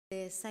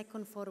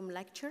second forum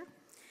lecture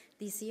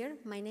this year.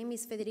 My name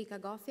is Federica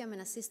Goffi. I'm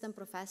an assistant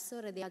professor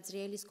at the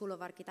Azrieli School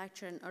of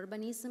Architecture and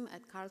Urbanism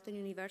at Carleton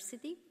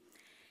University.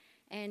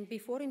 And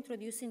before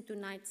introducing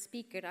tonight's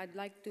speaker, I'd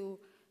like to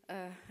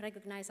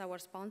recognize our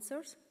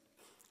sponsors,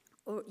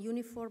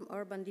 Uniform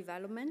Urban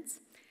Developments.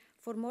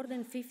 For more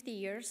than 50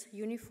 years,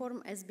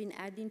 Uniform has been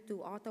adding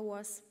to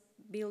Ottawa's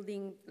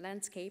building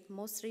landscape,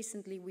 most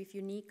recently with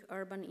unique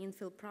urban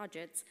infill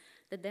projects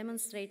that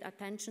demonstrate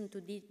attention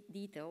to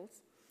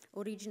details,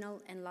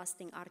 original and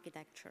lasting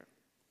architecture.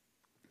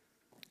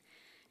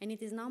 And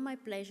it is now my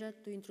pleasure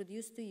to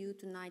introduce to you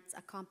tonight's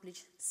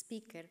accomplished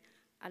speaker,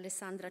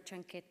 Alessandra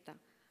Cianchetta.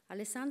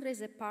 Alessandra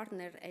is a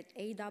partner at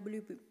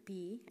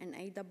AWP and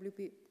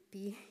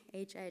AWP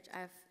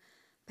HHF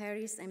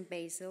Paris and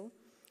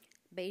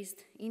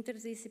Basel-based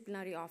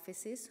interdisciplinary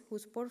offices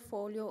whose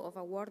portfolio of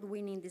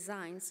award-winning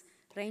designs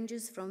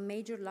ranges from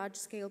major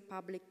large-scale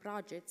public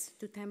projects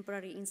to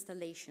temporary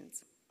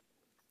installations.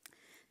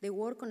 They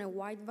work on a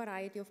wide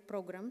variety of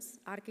programs: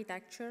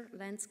 architecture,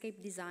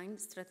 landscape design,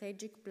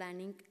 strategic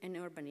planning, and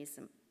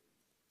urbanism.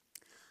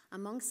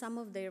 Among some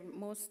of their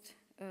most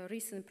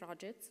recent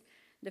projects,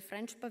 the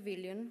French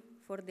Pavilion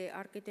for the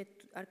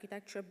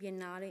Architecture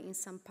Biennale in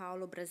São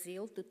Paulo,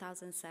 Brazil,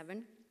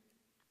 2007,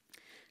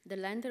 the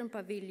Lantern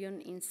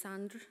Pavilion in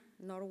Sandr,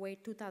 Norway,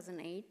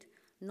 2008,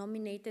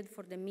 nominated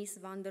for the Miss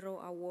Van der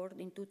Rohe Award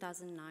in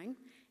 2009,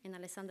 and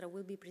Alessandra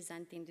will be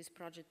presenting this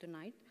project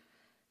tonight.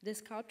 The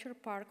Sculpture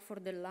Park for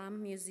the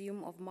Lam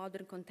Museum of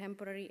Modern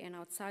Contemporary and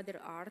Outsider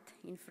Art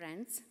in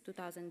France,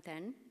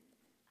 2010.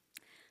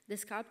 The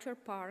Sculpture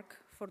Park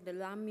for the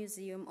Lam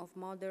Museum of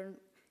Modern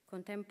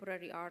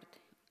Contemporary Art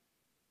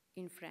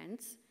in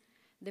France.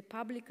 The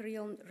public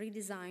realm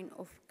redesign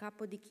of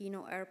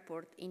Capodichino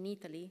Airport in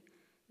Italy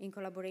in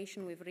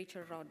collaboration with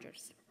Richard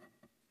Rogers.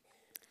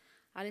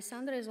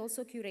 Alessandra has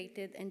also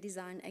curated and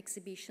designed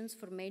exhibitions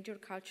for major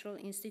cultural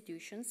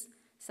institutions,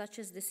 such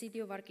as the City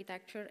of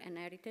Architecture and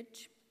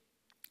Heritage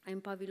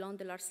and Pavillon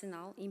de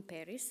l'Arsenal in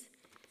Paris,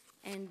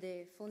 and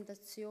the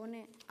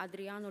Fondazione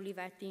Adriano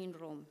Olivetti in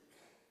Rome.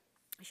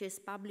 She has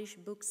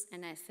published books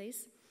and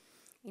essays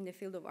in the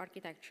field of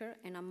architecture,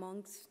 and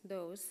amongst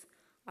those,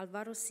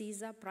 Alvaro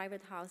Siza,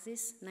 Private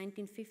Houses,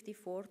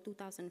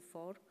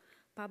 1954-2004,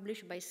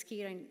 published by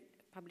Schira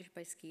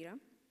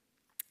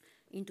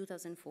in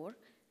 2004,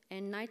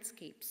 and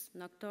Nightscapes,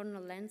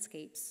 Nocturnal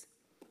Landscapes,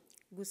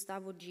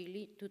 Gustavo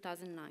Gili,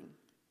 2009.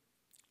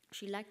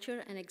 She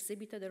lectured and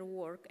exhibited her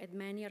work at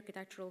many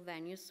architectural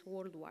venues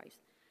worldwide: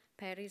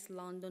 Paris,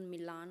 London,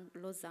 Milan,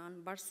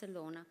 Lausanne,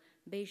 Barcelona,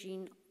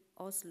 Beijing,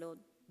 Oslo,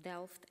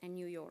 Delft, and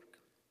New York.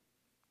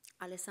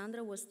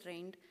 Alessandra was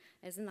trained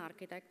as an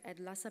architect at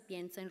La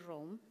Sapienza in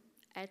Rome,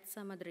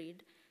 ETSA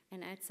Madrid,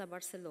 and ETSA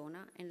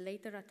Barcelona, and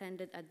later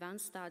attended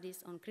advanced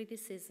studies on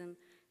criticism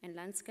and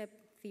landscape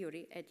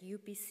theory at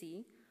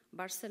UPC,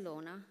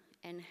 Barcelona,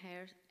 and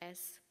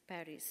HERS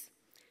Paris,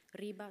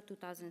 RIBA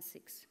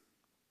 2006.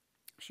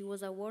 She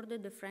was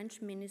awarded the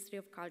French Ministry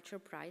of Culture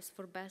Prize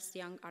for Best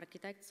Young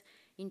Architects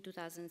in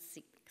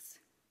 2006.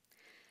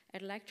 Her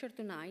lecture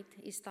tonight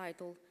is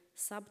titled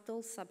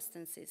Subtle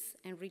Substances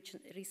and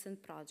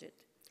Recent Project.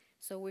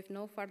 So with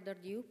no further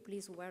ado,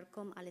 please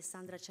welcome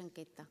Alessandra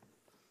Cianchetta.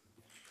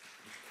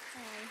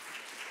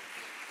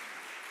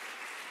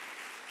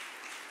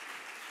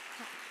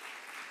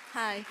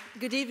 Hi,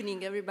 good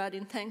evening everybody,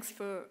 and thanks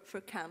for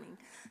coming.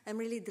 I'm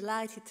really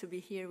delighted to be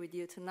here with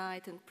you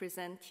tonight and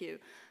present you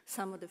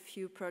some of the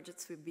few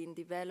projects we've been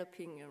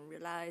developing and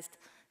realized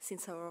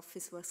since our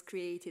office was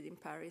created in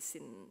Paris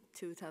in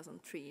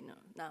 2003,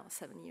 now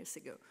 7 years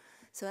ago.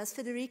 So as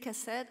Federica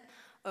said,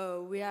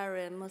 we are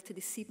a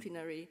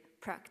multidisciplinary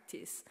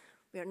practice.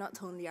 We are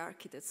not only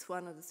architects.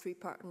 One of the three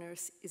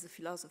partners is a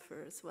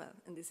philosopher as well,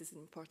 and this is an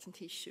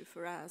important issue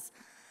for us,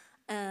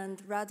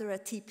 and rather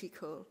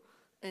atypical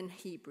and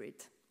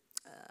hybrid.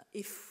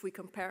 If we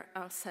compare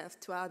ourselves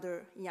to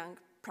other young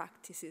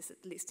practices,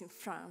 at least in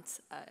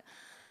France,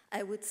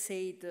 I would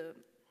say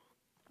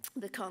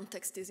the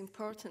context is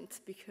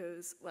important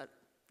because, well,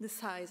 the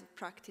size of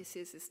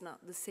practices is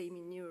not the same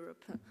in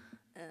Europe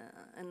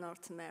and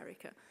North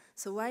America.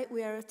 So why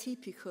we are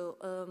atypical?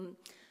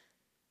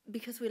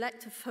 Because we like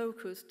to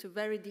focus to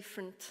very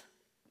different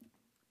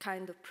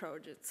kind of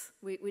projects.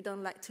 We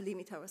don't like to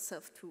limit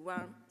ourselves to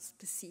one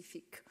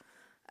specific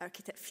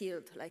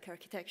field, like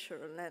architecture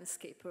or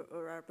landscape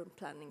or urban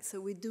planning. So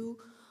we do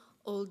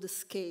all the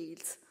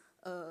scales,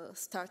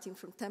 starting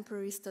from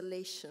temporary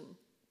installation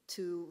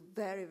to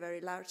very, very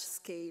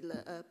large-scale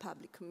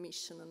public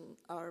commission and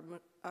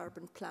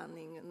urban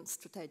planning and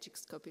strategic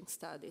scoping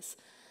studies.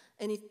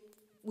 And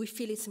we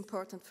feel it's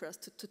important for us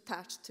to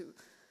touch to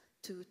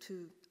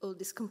all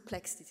this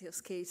complexity of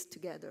scales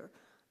together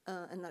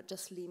and not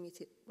just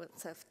limit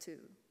oneself to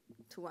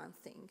one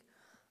thing.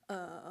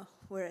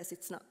 Whereas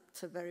it's not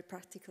a very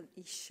practical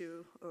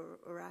issue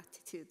or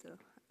attitude,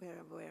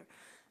 we're aware.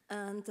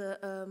 And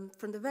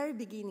from the very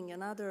beginning,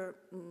 another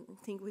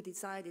thing we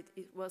decided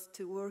was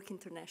to work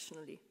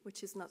internationally,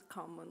 which is not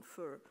common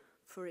for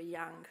a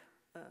young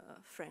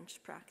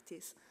French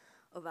practice.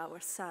 of our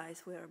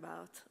size. We're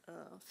about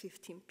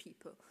 15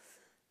 people,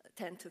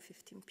 10 to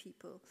 15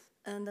 people.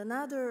 And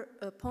another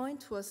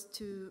point was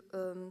to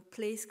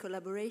place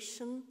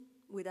collaboration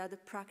with other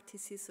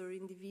practices or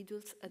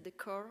individuals at the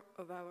core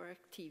of our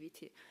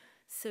activity.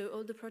 So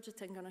all the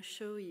projects I'm going to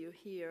show you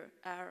here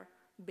are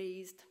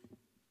based,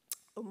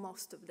 or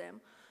most of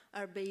them,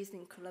 are based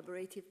in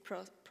collaborative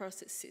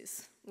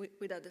processes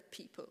with other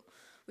people,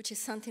 which is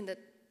something that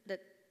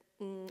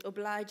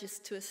obliges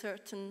to a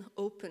certain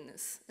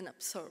openness and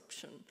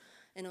absorption,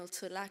 and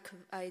also a lack of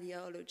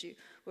ideology,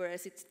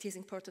 whereas it is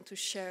important to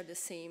share the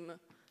same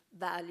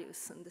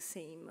values and the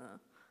same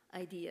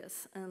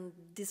ideas. And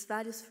these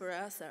values for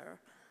us are,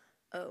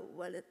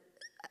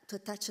 to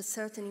attach a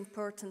certain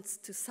importance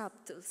to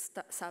subtle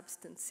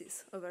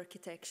substances of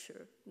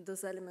architecture,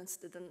 those elements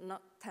that are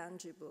not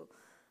tangible,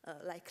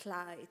 like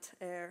light,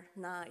 air,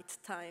 night,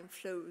 time,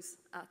 flows,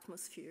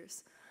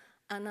 atmospheres.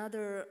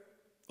 Another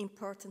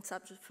important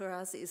subject for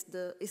us is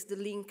the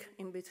link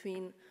in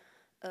between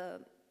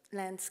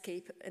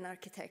landscape and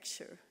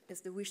architecture,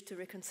 is the wish to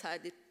reconcile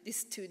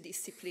these two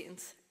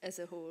disciplines as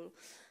a whole.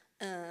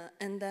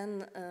 And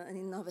then an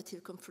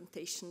innovative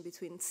confrontation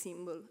between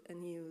symbol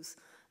and use,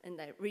 and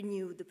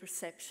renew the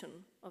perception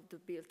of the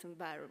built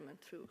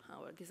environment through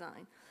our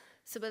design.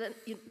 So, but then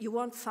you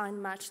won't find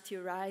much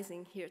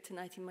theorizing here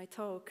tonight in my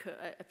talk.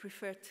 I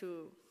prefer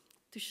to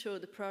show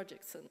the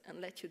projects and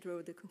let you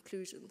draw the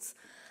conclusions.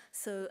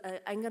 So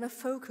I'm going to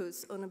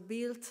focus on a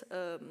built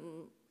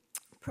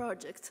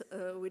project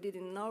we did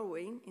in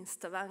Norway, in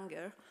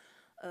Stavanger,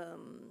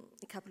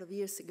 a couple of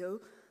years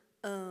ago,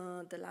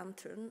 the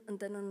Lantern, and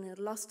then on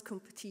a lost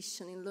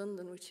competition in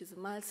London, which is a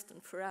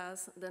milestone for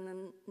us, then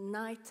a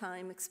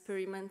nighttime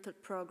experimental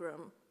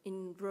program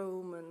in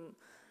Rome and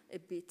a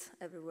bit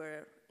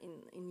everywhere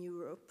in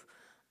Europe.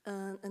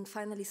 And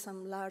finally,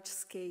 some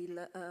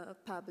large-scale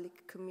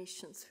public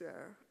commissions we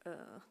are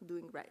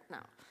doing right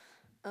now.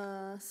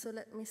 So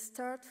let me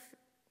start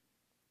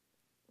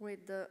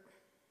with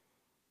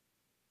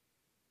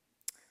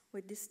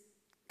this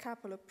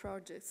couple of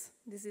projects.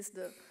 This is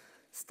the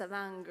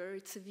Stavanger.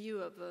 It's a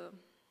view of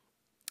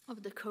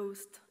the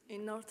coast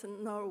in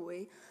northern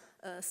Norway.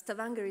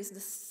 Stavanger is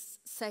the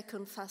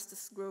second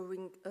fastest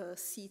growing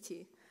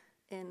city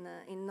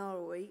in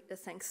Norway,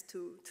 thanks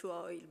to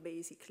oil,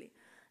 basically.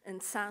 And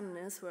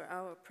Sandnes, where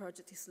our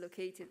project is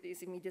located,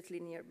 is immediately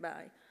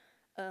nearby.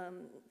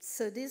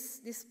 So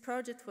this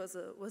project was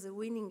a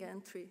winning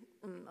entry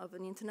of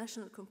an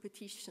international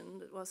competition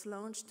that was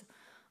launched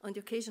on the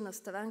occasion of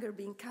Stavanger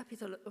being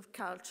capital of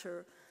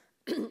culture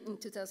in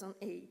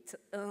 2008.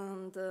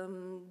 And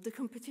the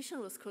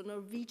competition was called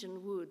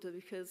Norwegian Wood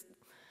because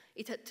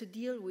it had to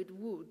deal with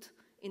wood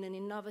in an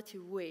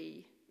innovative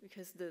way,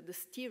 because the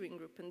steering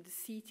group and the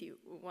city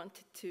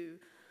wanted to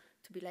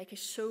be like a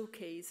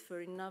showcase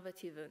for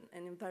innovative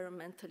and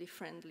environmentally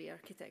friendly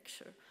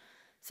architecture.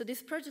 So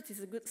this project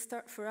is a good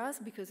start for us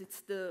because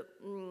it's the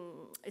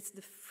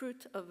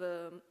fruit of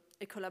a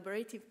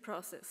collaborative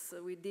process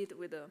we did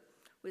with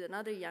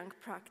another young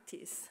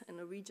practice, a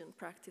Norwegian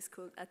practice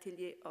called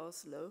Atelier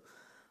Oslo.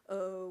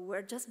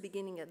 We're just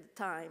beginning at the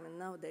time, and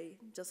now they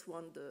just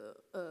won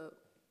the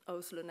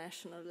Oslo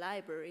National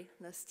Library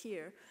last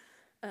year.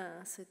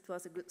 So it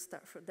was a good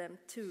start for them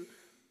too.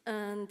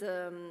 And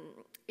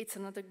it's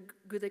another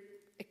good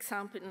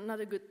example.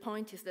 Another good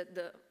point is that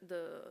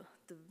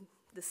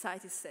the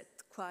site is set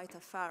quite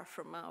afar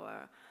from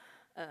our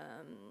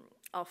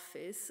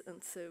office,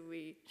 and so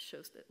we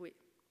shows that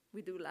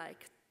we do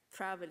like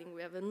traveling.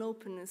 We have an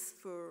openness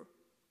for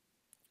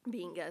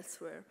being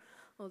elsewhere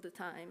all the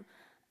time,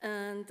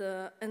 and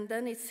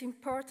then it's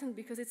important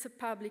because it's a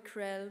public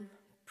realm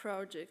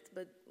project,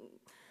 but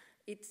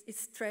it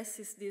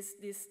stresses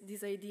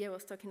this idea I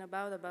was talking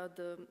about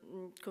the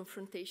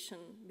confrontation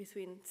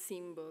between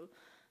symbol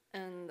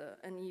and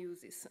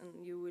uses,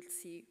 and you will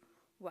see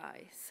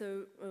why.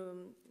 So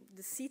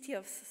the city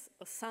of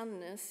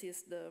Sandnes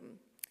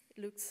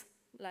looks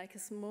like a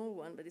small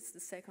one, but it's the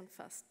second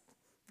fast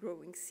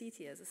growing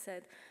city, as I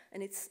said,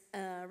 and it's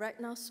right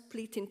now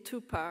split in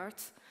two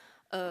parts.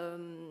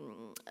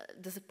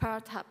 There's a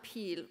part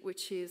uphill,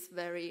 which is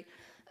very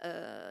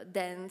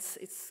dense.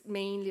 It's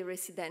mainly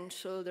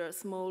residential. There are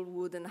small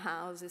wooden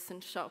houses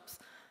and shops.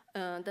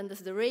 Then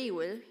there's the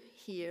railway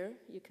here.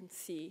 You can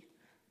see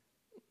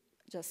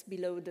just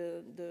below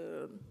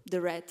the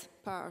red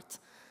part,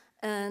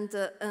 and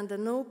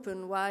an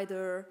open,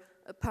 wider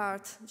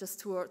part just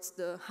towards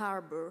the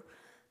harbor.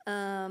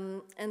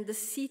 And the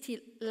city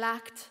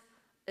lacked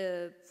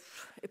a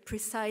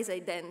precise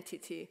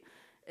identity.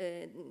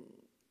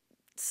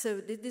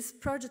 So this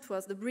project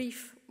the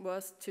brief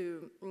was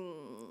to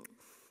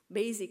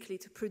basically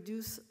to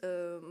produce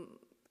a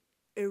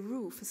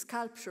roof, a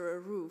sculptural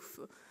roof,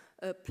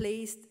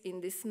 placed in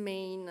this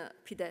main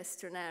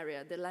pedestrian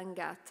area, the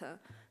Langata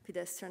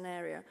pedestrian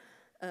area.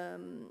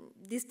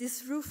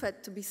 This roof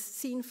had to be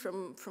seen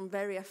from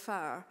very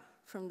afar,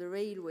 from the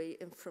railway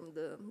and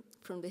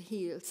from the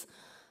hills.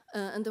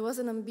 And there was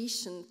an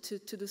ambition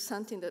to do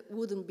something that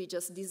wouldn't be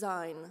just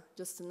design,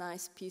 just a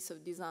nice piece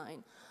of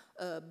design,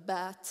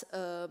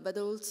 but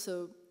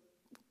also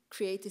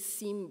create a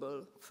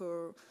symbol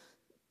for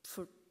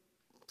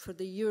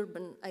the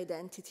urban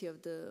identity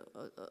of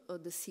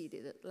the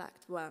city that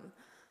lacked one.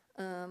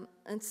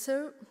 And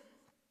so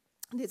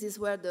this is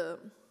where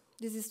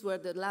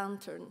the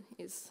lantern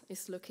is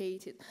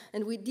located.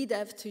 And we did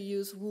have to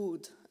use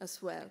wood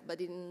as well,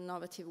 but in an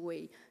innovative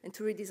way, and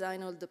to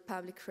redesign all the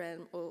public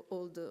realm,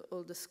 all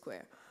the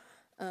square.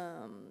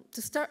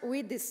 To start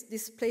with,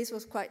 this place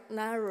was quite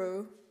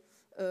narrow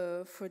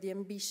for the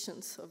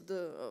ambitions of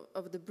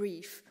the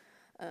brief,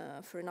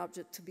 for an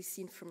object to be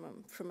seen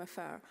from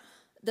afar.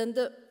 Then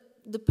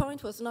the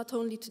point was not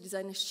only to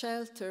design a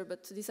shelter,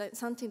 but to design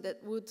something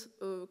that would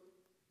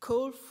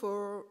call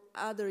for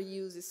other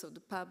uses of the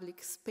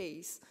public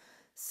space.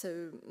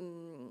 So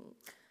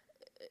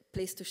a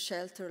place to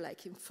shelter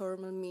like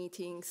informal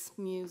meetings,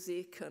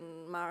 music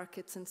and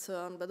markets and so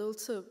on, but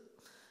also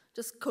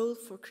just call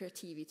for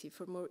creativity,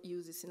 for more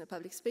uses in a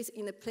public space,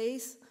 in a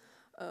place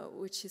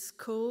which is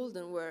cold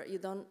and where you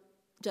don't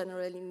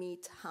generally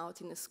meet out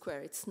in a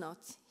square. It's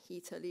not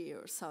Italy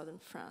or southern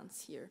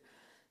France here.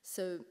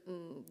 So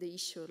the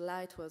issue of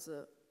light was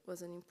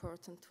an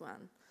important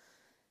one.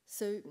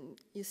 So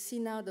you see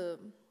now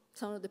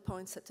some of the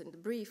points set in the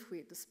brief.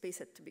 The space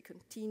had to be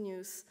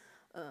continuous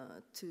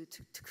to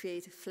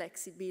create a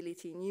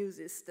flexibility in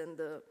uses. Then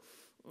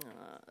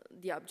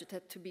the object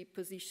had to be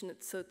positioned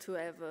so to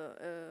have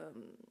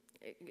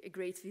a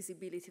great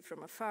visibility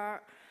from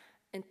afar,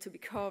 and to be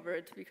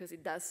covered because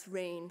it does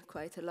rain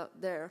quite a lot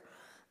there.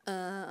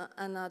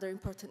 Another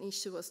important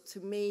issue was to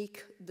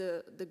make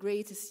the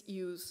greatest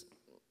use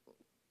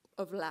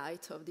of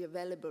light, of the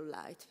available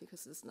light,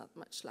 because there's not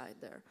much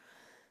light there.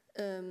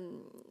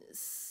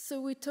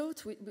 So we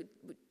thought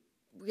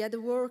we had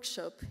a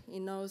workshop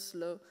in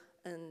Oslo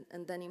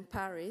and then in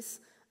Paris,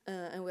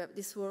 and we have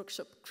this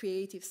workshop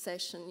creative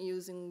session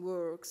using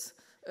works,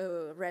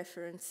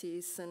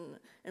 references, and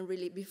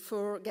really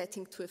before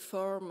getting to a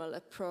formal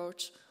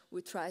approach,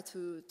 we try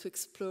to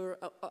explore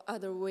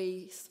other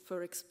ways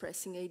for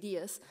expressing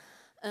ideas.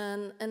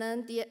 And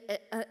at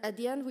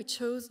the end, we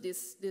chose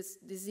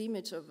this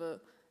image of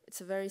it's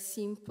a very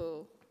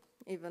simple,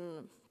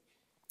 even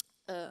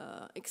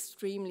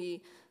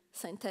extremely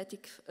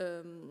synthetic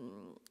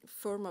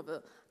form of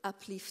an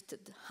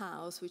uplifted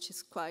house, which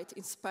is quite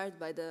inspired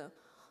by the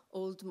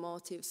old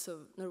motifs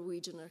of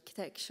Norwegian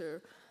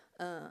architecture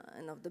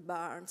and of the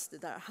barns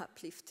that are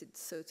uplifted,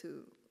 so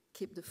to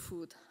keep the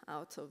food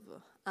out of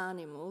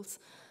animals.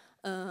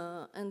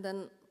 And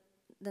then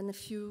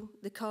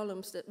the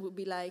columns that would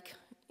be like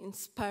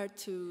inspired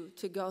to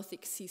a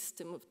Gothic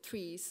system of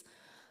trees.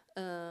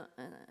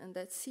 And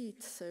that's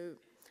it. So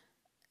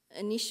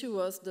an issue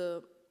was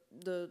the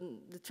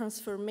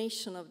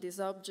transformation of this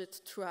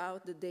object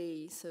throughout the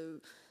day. So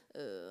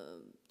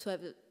to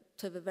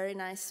have a very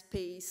nice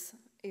space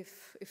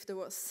if there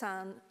was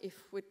sun,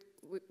 if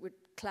with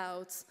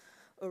clouds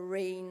or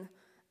rain,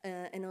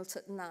 and also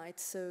at night.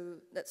 So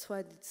that's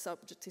why this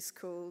object is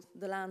called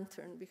the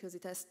lantern, because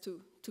it has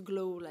to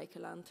glow like a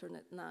lantern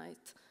at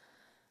night.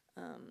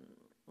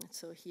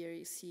 So here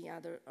you see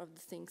other of the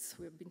things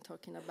we've been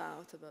talking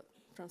about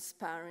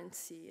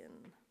transparency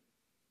and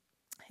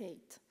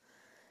hate.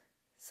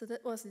 So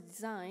that was the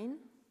design.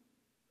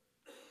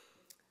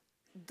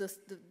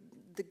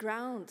 The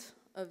ground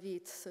of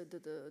it, so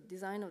the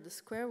design of the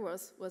square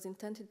was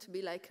intended to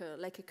be like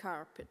a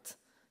carpet.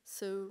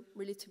 So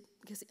really,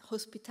 because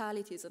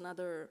hospitality is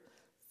another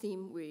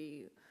theme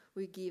we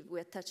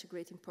attach a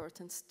great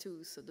importance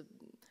to. So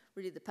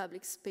really the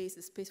public space,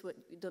 the space where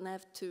you don't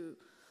have to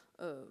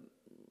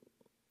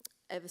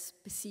have a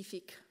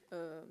specific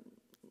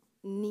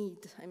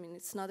need. I mean,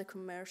 it's not a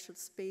commercial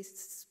space.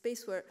 It's a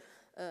space where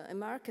a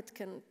market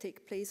can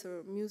take place,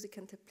 or music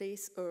can take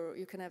place, or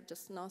you can have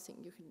just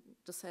nothing. You can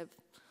just have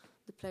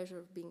the pleasure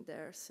of being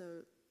there.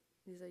 So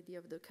this idea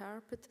of the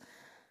carpet.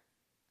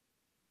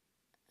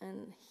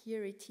 And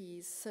here it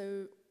is.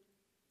 So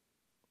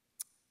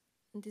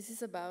this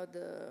is about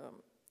the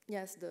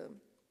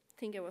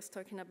thing I was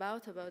talking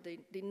about the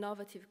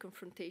innovative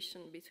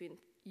confrontation between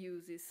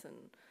uses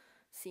and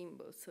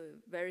symbols. So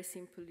very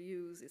simple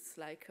use, it's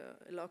like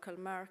a local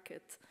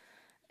market,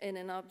 and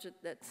an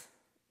object that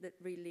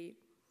really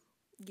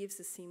gives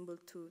a symbol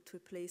to a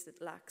place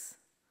that lacks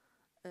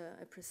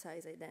a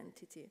precise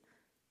identity.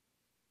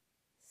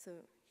 So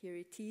here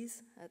it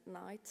is at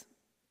night.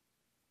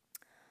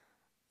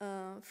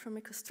 From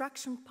a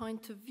construction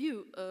point of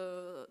view,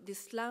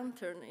 this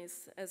lantern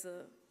is as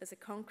a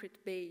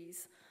concrete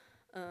base,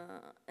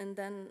 and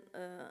then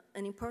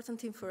an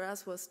important thing for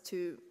us was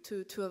to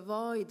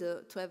avoid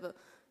to have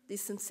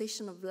this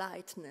sensation of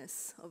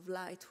lightness, of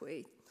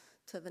lightweight,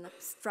 to have an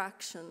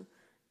abstraction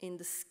in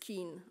the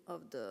skin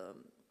of the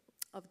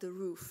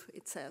roof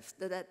itself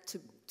that had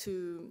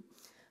to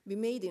be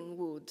made in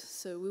wood.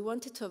 So we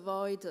wanted to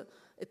avoid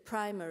a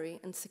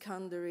primary and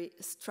secondary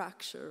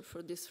structure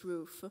for this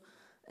roof.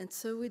 And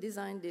so we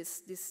designed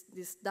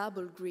this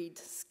double grid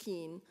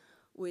skin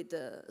with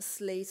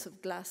slates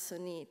of glass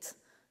on it,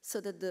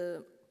 so that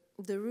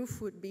the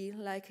roof would be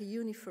like a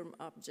uniform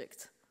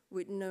object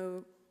with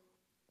no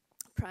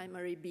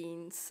primary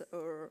beams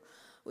or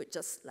with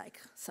just like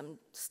some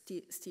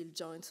steel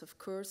joints, of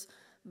course,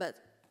 but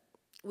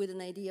with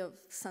an idea of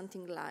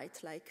something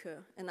light, like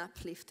an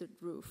uplifted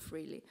roof,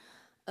 really.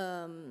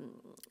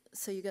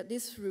 So you got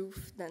this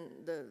roof, then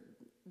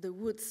the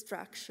wood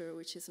structure,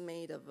 which is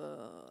made of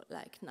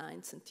like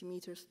 9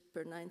 centimeters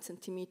per 9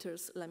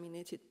 centimeters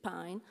laminated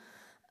pine,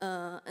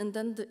 and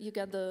then you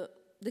got the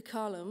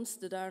columns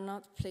that are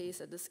not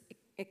placed at the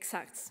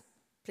exact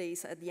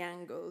place at the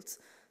angles,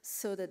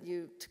 so that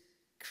you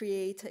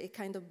create a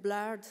kind of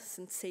blurred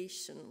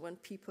sensation when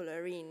people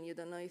are in. You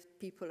don't know if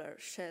people are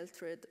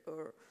sheltered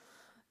or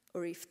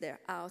if they're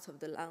out of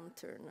the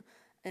lantern.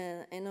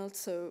 And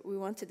also, we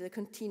wanted a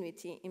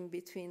continuity in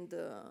between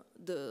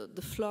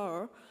the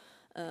floor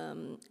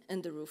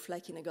and the roof,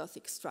 like in a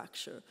Gothic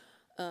structure.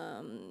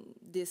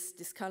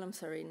 These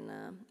columns are in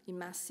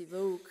massive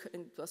oak,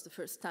 and it was the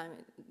first time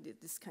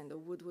this kind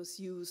of wood was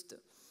used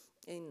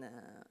in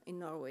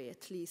Norway,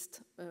 at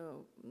least,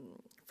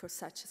 for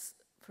such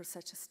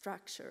a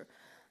structure.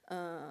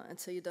 And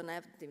so you don't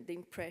have the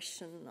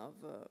impression of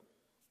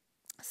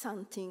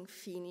something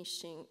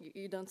finishing.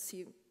 You don't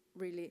see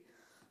really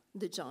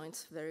the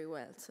joints very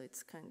well, so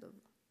it's kind of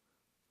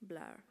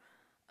blur.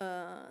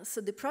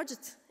 So the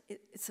project,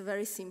 it's a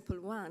very simple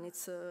one.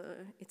 It's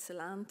a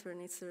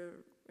lantern, it's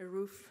a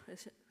roof,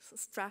 a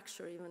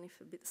structure, even if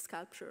a bit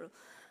sculptural.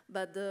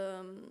 But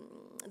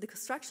the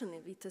construction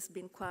of it has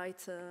been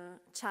quite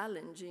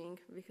challenging,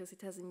 because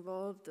it has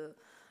involved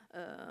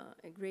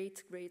a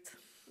great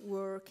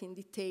work in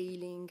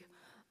detailing,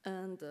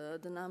 and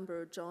the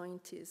number of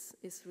joints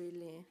is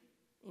really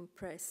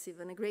impressive,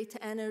 and a great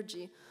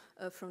energy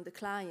from the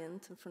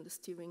client and from the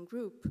steering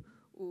group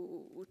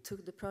who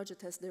took the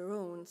project as their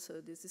own.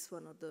 So this is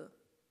one of the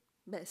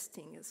best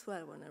things as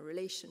well, when a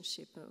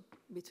relationship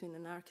between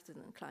an architect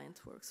and a client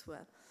works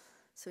well.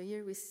 So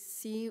here we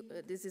see,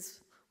 this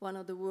is one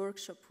of the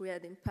workshops we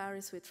had in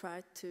Paris. We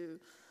tried to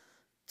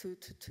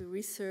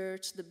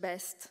research the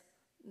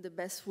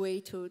best way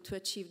to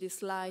achieve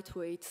this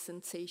lightweight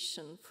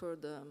sensation for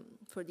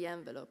the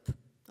envelope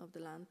of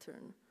the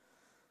lantern,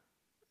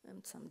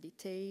 and some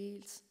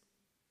details.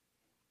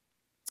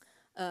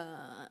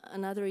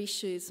 Another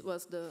issue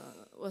was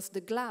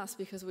the glass,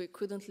 because we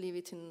couldn't leave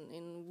it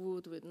in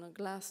wood with no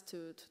glass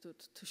to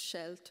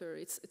shelter.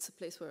 It's a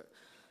place where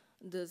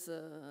there's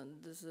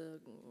a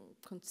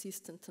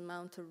consistent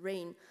amount of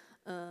rain,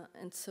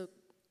 and so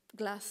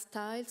glass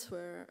tiles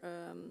were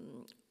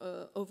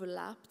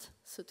overlapped,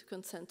 so to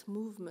consent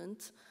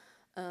movement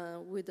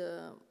with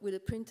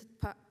a printed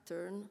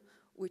pattern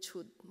which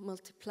would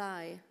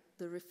multiply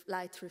the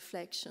light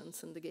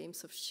reflections and the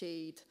games of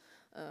shade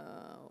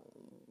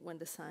when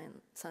the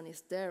sun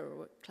is there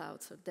or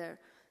clouds are there,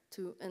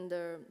 and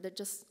they're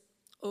just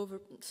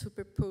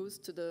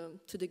superposed to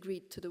the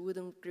grid, to the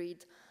wooden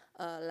grid,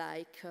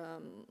 like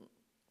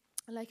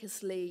a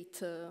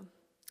slate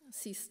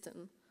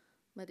system,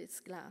 but it's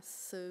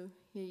glass. So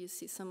here you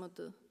see some of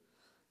the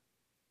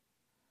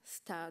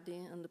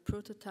study and the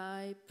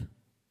prototype,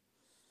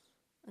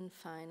 and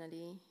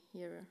finally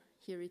here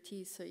it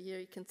is. So here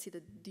you can see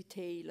the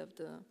detail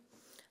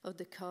of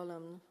the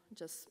column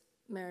just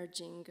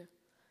merging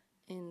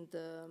in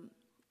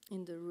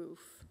the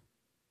roof.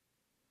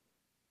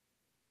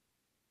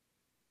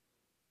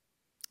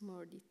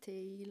 More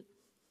detail.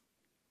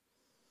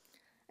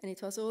 And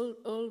it was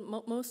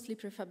all mostly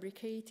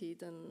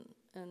prefabricated, and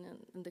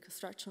the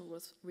construction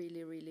was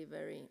really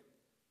very,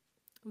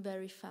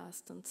 very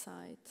fast on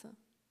site.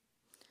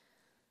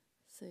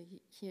 So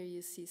here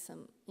you see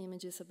some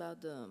images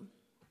about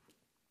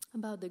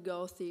the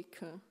Gothic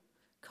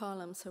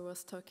columns I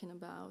was talking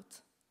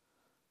about.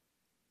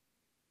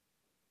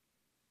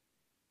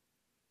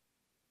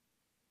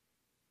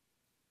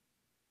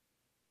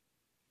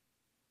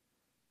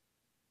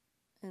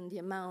 And the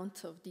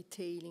amount of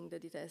detailing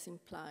that it has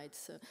implied.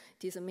 So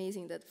it is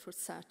amazing that for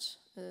such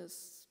a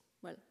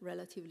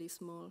relatively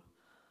small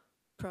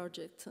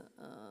project,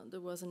 there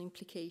was an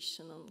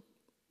implication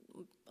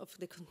of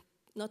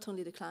not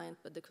only the client,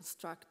 but the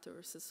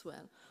constructors as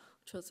well,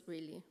 which was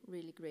really,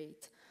 really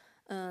great.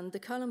 And the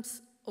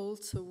columns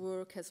also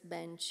work as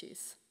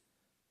benches.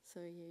 So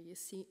here you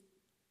see,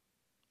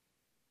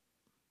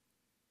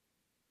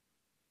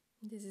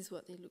 this is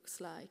what it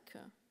looks like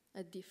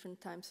at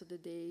different times of the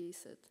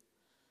days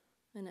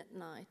and at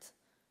night.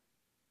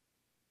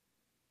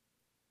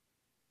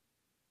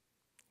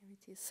 Here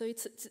it is. So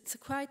it's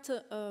quite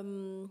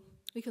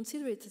we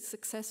consider it a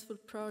successful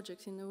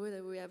project in a way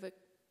that we have a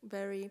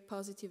very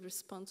positive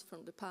response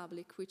from the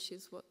public, which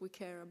is what we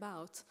care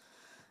about.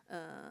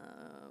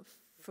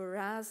 For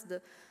us,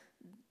 the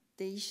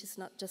issue is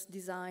not just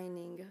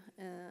designing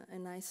a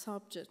nice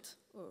object,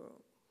 or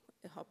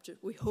a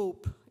object we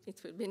hope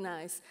it will be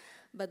nice,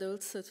 but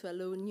also to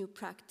allow new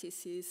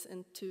practices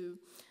and to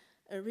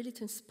really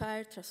to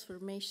inspire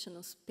transformation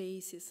of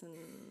spaces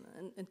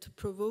and to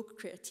provoke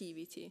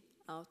creativity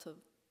out of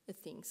a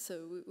thing.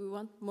 So we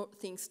want more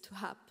things to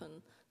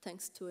happen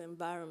thanks to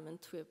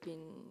environment we have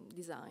been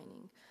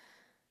designing.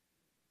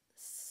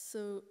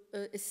 So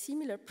a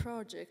similar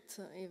project,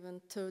 even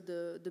though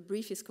the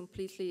brief is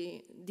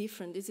completely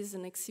different, this is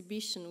an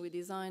exhibition we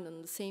designed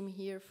on the same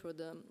year for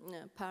the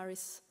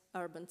Paris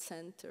Urban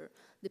Center,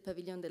 the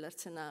Pavillon de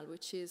l'Arsenal,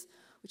 which is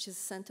a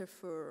center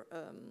for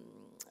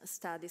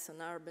studies on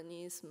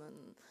urbanism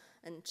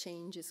and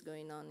changes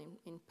going on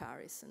in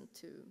Paris, and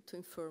to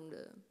inform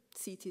the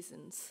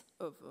citizens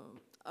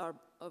on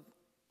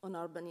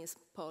urbanism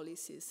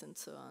policies and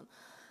so on.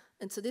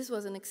 And so this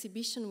was an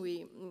exhibition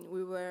we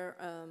were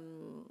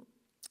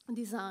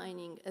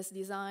designing as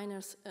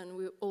designers, and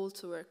we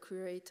also were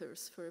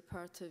curators for a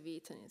part of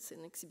it, and it's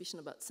an exhibition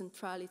about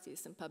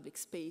centralities and public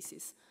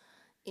spaces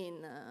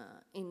in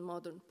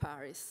modern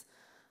Paris.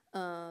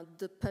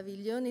 The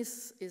pavilion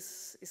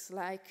is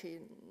like a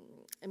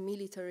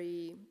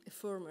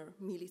former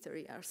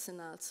military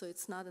arsenal, so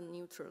it's not a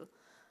neutral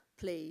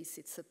place.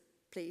 It's a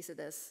place that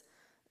has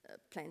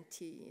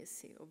plenty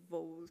of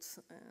vaults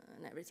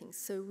and everything.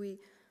 So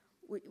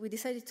we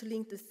decided to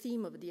link the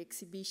theme of the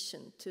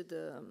exhibition to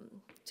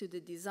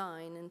the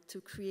design, and to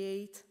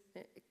create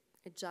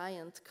a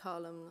giant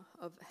column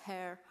of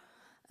hair,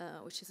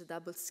 which is a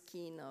double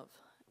skin of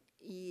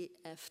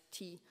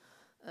EFT,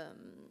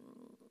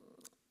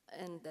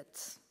 and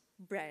that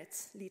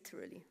breathes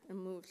literally and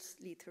moves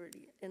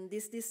literally. And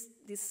this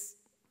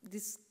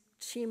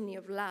chimney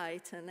of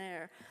light and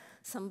air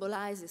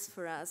symbolizes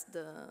for us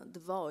the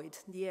void,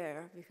 the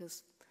air,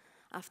 because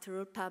after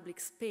all, public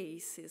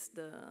space is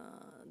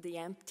the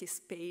empty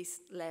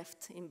space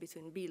left in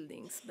between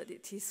buildings, but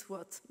it is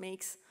what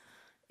makes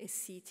a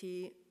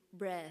city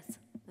breathe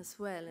as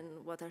well,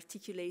 and what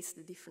articulates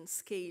the different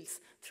scales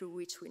through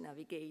which we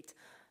navigate.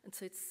 And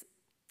so it's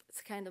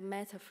a kind of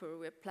metaphor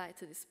we apply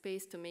to the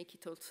space to make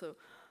it also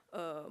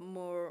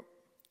more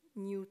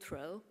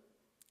neutral,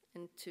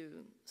 and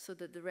so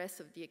that the rest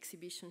of the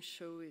exhibition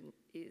show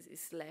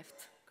is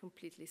left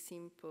completely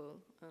simple,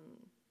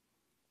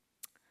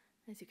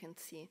 as you can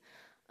see.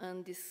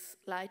 And this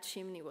light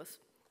chimney was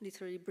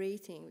literally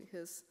breathing,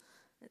 because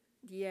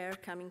the air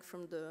coming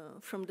from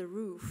the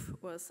roof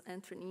was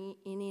entering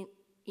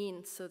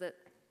in, so that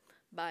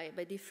by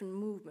different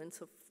movements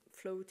of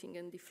floating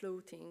and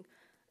defloating,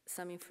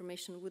 some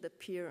information would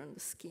appear on the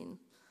skin.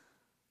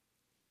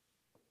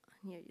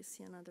 And here you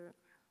see another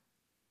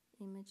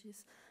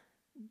images.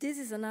 This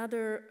is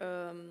another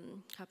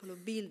couple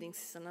of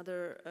buildings.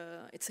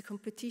 It's a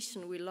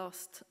competition we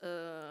lost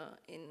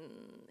in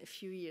a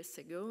few years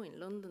ago in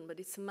London, but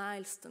it's a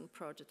milestone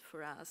project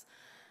for us.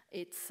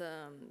 It's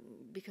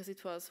because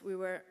we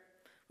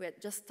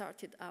had just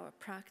started our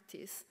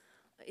practice.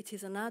 It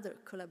is another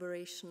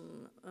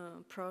collaboration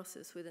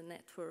process with a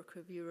network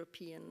of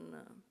European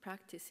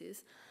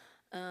practices,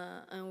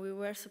 and we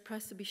were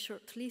surprised to be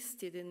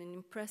shortlisted in an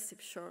impressive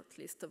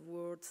shortlist of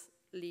world's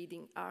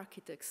leading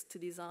architects to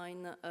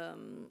design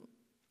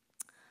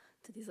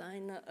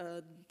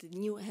the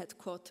new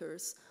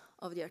headquarters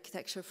of the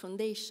Architecture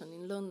Foundation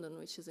in London,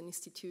 which is an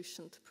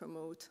institution to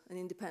promote, an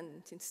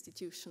independent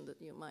institution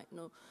that you might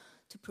know,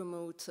 to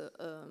promote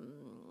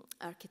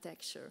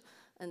architecture,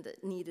 and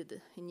that needed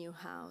a new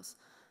house.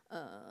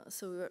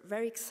 So we were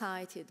very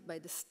excited by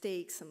the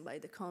stakes and by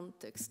the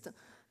context,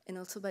 and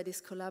also by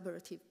this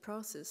collaborative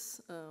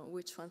process,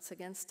 which once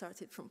again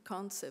started from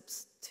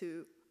concepts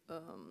to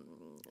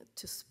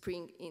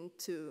spring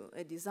into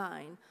a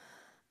design.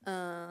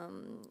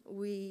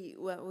 We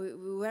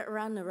were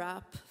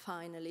runner-up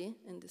finally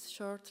in this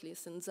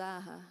shortlist, and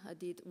Zaha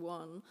Hadid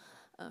won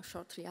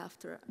shortly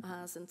after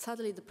us. And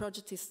suddenly the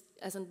project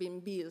hasn't been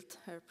built.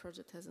 Her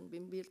project hasn't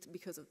been built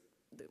because of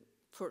the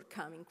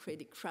forthcoming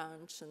credit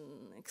crunch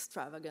and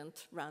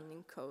extravagant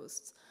running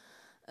costs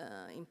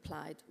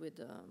implied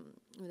with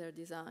their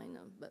design,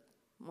 but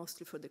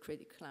mostly for the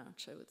credit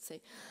crunch, I would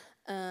say.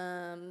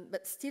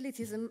 But still, it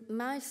is a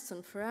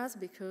milestone for us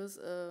because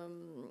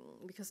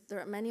there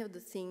are many of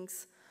the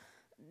things,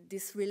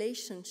 this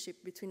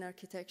relationship between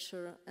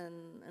architecture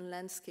and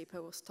landscape I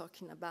was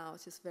talking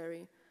about is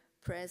very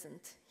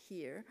present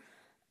here,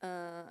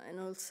 and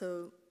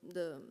also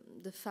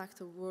the fact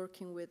of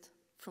working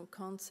from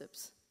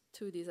concepts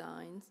to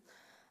designs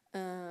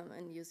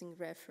and using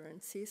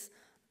references.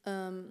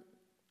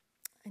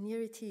 And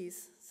here it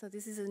is. So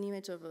this is an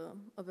image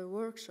of a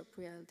workshop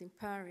we held in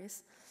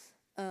Paris.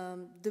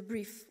 The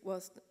brief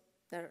was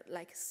there,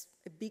 like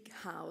a big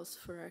house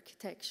for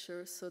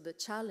architecture. So the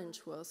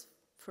challenge was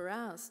for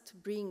us to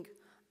bring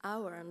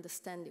our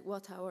understanding,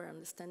 what our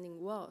understanding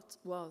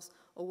was,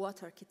 or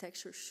what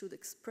architecture should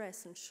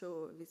express and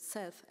show of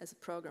itself as a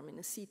program in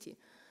a city.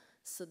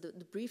 So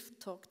the brief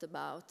talked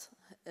about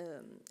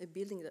a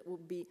building that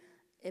would be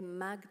a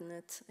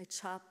magnet, a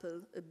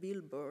chapel, a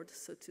billboard,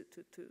 so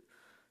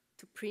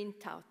to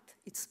print out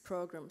its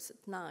programs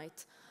at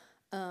night.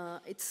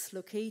 It's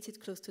located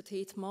close to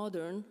Tate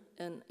Modern,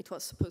 and it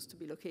was supposed to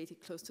be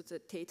located close to the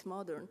Tate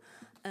Modern,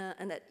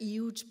 and at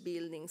huge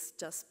buildings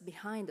just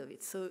behind of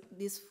it. So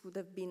this would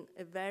have been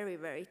a very,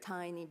 very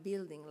tiny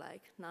building,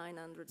 like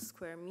 900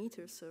 square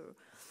meters, or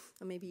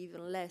maybe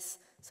even less,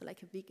 so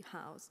like a big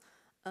house.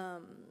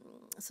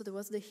 So there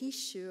was the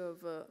issue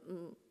of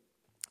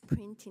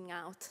printing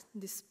out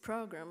this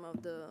program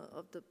of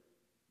the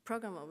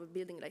program of a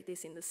building like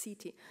this in the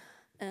city,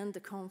 and the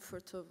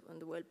comfort of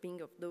and the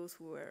well-being of those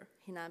who were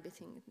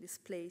inhabiting this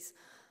place.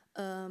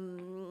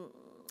 And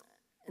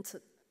so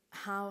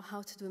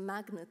how to do a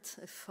magnet,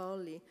 a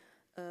folly,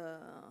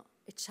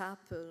 a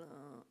chapel,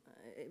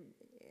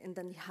 and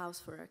then the house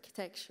for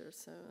architecture,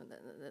 so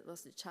that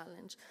was the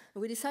challenge.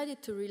 And we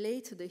decided to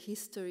relate to the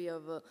history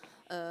of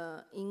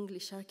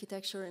English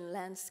architecture and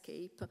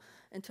landscape,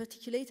 and to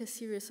articulate a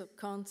series of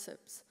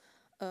concepts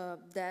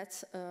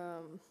that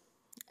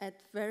had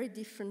very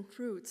different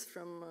roots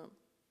from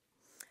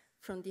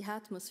the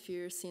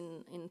atmospheres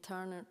in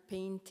Turner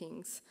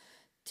paintings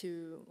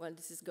to, well,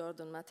 this is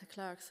Gordon Matta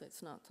Clark, so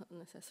it's not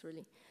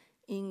necessarily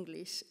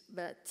English,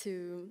 but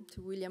to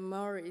William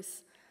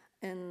Morris,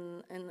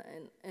 and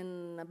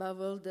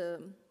above all the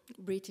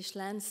British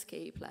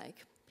landscape,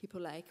 like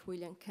people like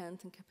William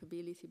Kent and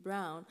Capability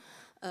Brown.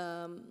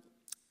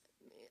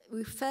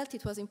 We felt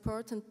it was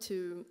important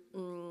to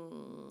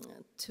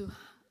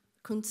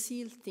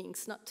conceal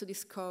things, not to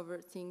discover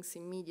things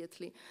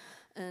immediately,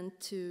 and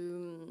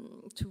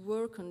to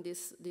work on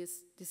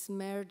these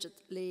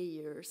merged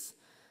layers,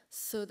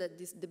 so that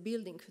the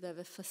building could have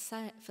a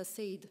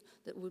facade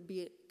that would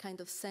be a kind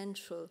of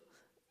central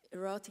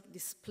erotic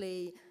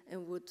display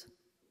and would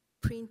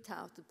print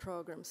out the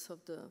programs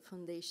of the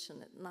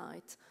foundation at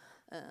night,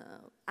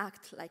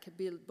 act like a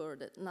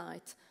billboard at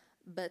night,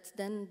 but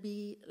then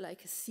be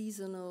like a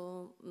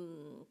seasonal,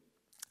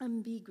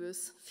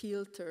 ambiguous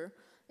filter,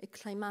 a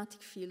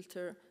climatic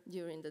filter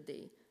during the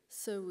day.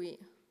 So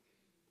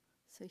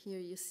here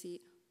you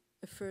see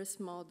a first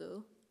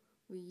model,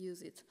 we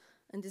use it,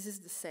 and this is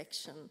the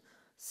section.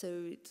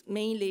 So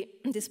mainly,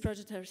 this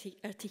project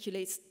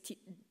articulates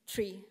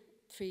three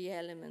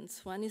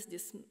elements. One is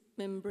this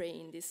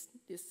membrane,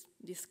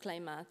 this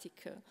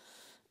climatic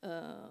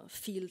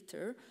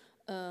filter,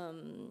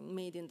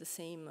 made in the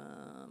same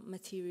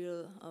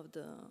material of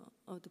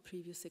the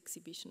previous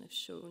exhibition I've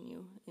shown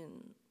you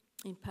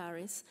in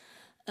Paris,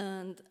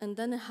 and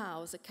then a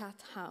house, a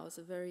cat house,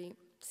 a very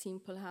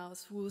simple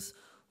house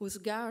whose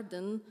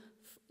garden,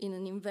 in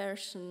an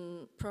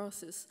inversion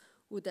process,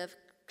 would have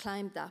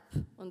climbed up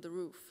on the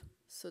roof.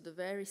 So the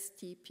very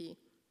steepy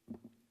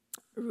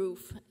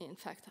roof, in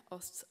fact,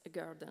 hosts a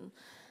garden.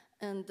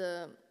 And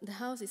the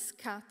house is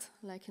cut,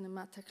 like in a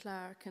Matta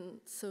Clark, and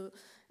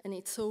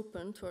it's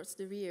open towards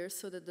the rear,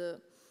 so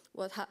that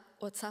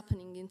what's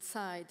happening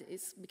inside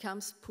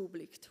becomes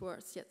public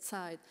towards the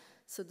outside.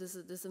 So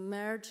there's a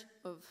merge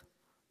of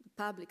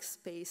public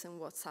space and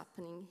what's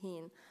happening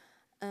in,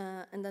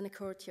 and then a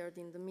courtyard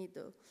in the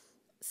middle.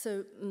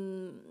 So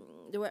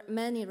there were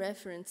many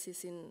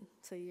references in.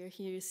 So here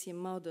you see a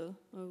model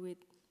with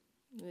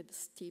a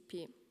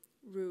steepy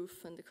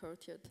roof and the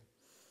courtyard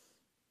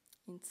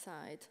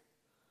inside,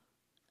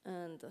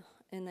 and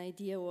an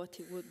idea what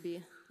it would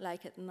be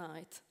like at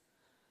night.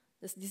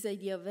 There's this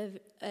idea of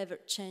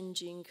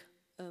ever-changing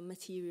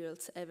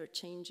materials,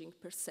 ever-changing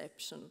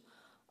perception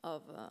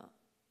of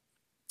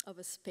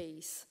a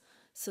space,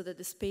 so that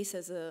the space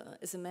as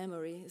a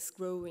memory is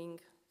growing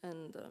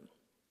and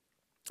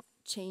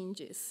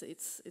changes.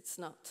 It's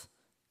not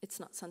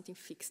something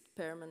fixed,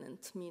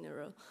 permanent,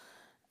 mineral,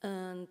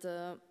 and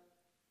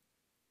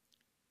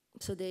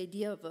so the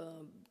idea of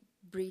a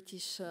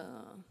British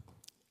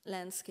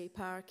landscape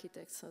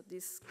architect, so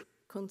this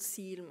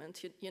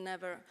concealment, you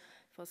never.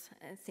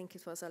 I think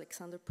it was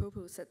Alexander Pope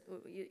who said,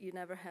 you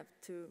never have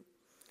to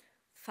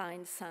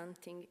find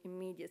something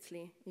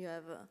immediately. You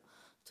have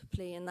to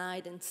play an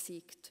hide and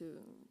seek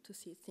to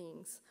see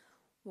things.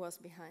 What's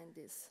behind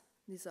this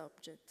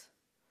object?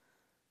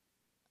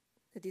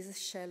 It is a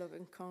shell of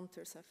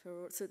encounters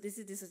afterwards. So this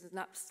is an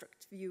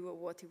abstract view of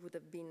what it would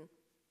have been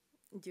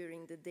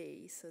during the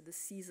day. So the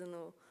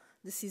seasonal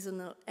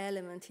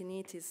element in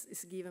it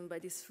is given by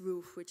this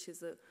roof, which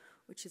is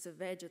a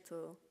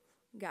vegetal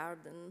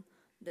garden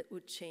that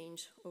would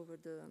change over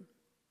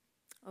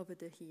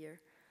the year.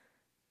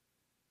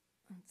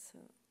 And so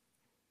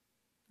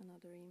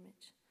another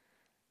image.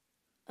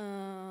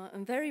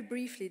 And very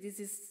briefly, this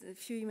is a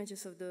few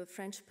images of the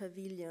French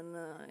pavilion.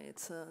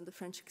 It's the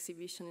French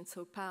exhibition in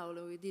Sao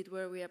Paulo we did,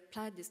 where we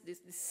applied this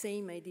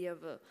same idea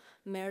of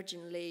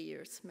merging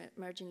layers,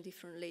 merging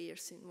different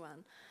layers in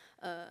one.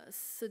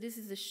 So this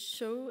is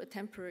a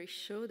temporary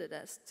show that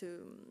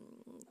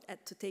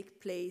had to take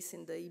place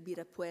in the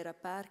Ibirapuera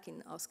Park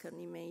in Oscar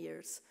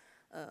Niemeyer's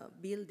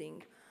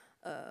building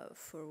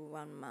for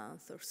 1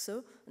 month or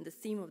so. And the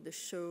theme of the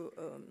show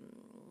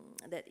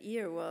that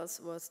year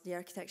was the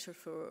architecture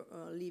for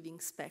living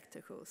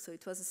spectacle. So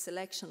it was a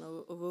selection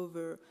of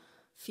over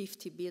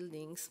 50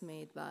 buildings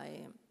made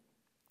by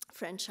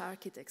French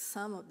architects,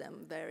 some of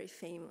them very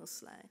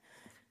famous, like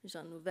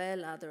Jean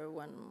Nouvel, other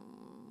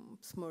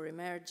one's more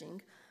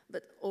emerging,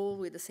 but all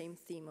with the same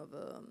theme of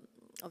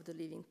the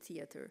living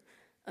theater.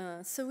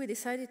 So we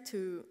decided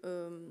to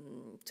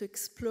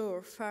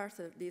explore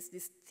further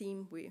this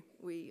theme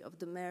of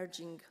the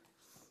merging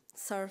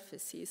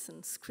surfaces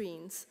and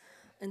screens,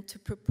 and to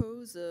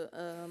propose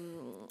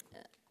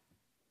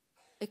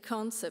a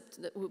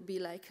concept that would be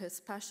like a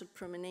spatial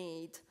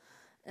promenade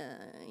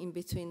in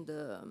between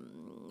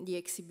the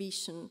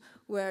exhibition,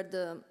 where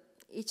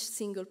each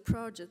single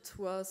project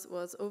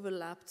was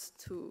overlapped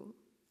to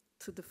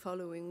the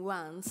following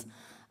ones,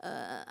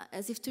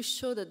 as if to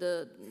show that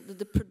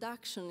the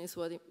production is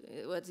what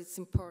is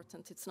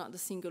important. It's not the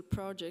single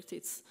project,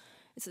 it's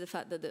the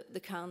fact that the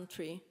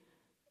country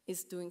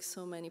is doing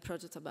so many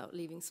projects about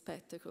living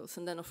spectacles.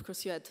 And then, of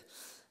course, you had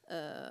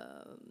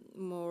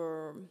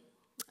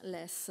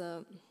less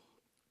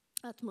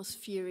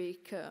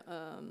atmospheric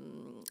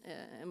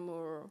and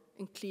more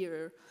and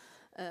clearer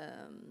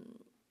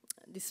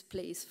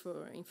displays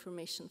for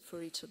information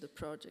for each of the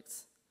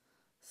projects.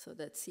 So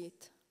that's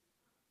it.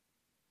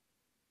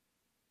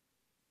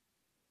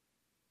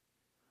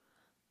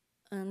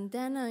 And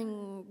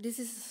then this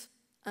is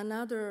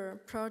another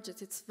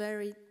project. It's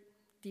very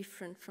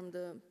different from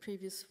the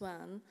previous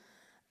one.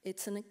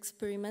 It's an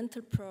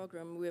experimental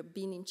program. We have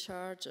been in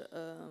charge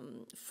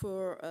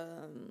for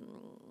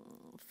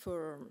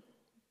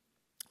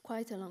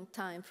quite a long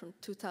time, from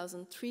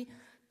 2003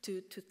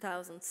 to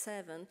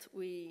 2007.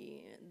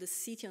 The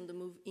City on the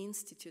Move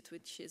Institute,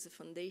 which is a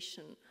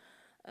foundation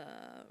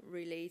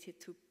related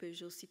to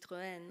Peugeot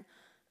Citroën,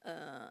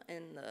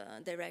 and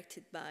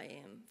directed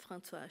by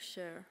François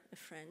Ascher, a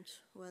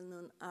French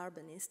well-known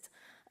urbanist,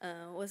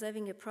 was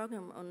having a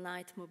program on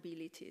night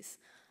mobilities.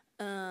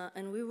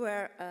 And we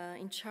were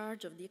in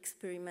charge of the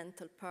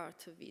experimental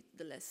part of it,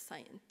 the less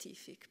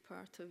scientific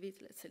part of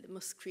it, let's say the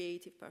most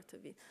creative part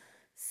of it.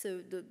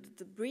 So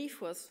the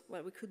brief was,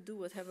 well, we could do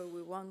whatever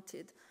we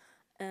wanted.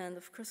 And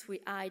of course, we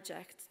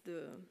hijacked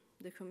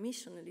the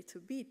commission a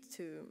little bit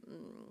to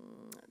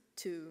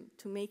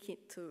make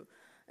it to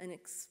an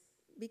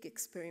big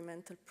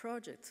experimental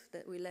project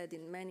that we led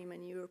in many,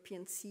 many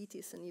European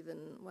cities, and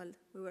even, well,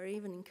 we were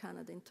even in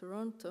Canada, in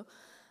Toronto,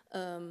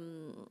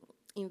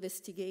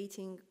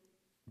 investigating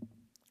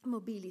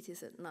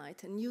mobilities at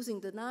night and using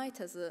the night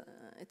as a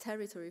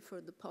territory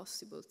for the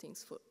possible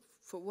things,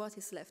 for what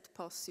is left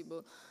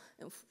possible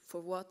and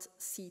for what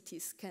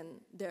cities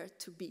can dare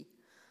to be.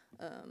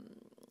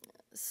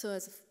 So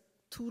as a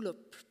tool of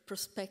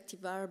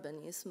prospective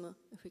urbanism,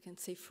 if we can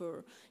say,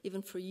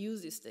 even for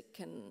uses that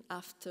can,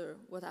 after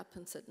what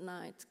happens at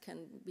night,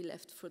 can be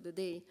left for the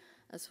day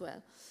as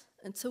well.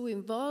 And so we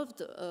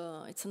involved,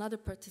 it's another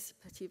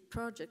participative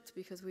project,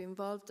 because we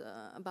involved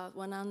about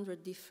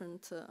 100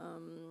 different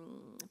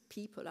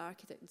people,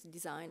 architects,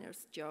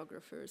 designers,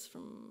 geographers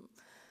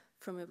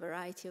from a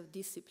variety of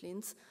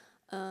disciplines,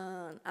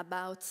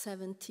 about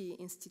 70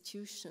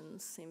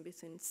 institutions in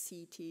between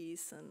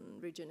cities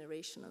and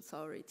regeneration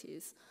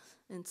authorities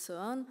and so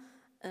on,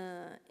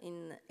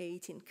 in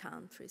 18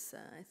 countries,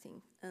 I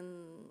think.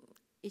 And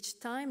each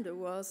time there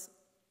was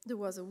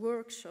a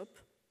workshop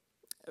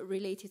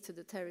related to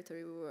the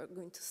territory we were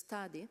going to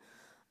study.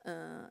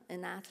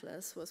 An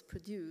atlas was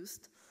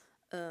produced.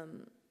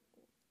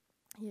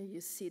 Here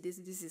you see this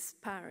is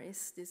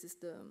Paris. This is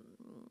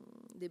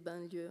the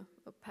banlieue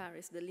of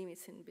Paris, the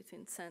limits in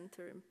between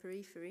center and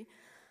periphery.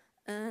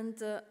 And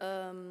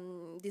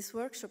this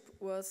workshop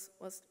was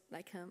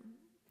like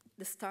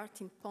the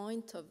starting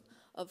point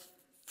of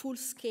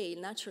full-scale,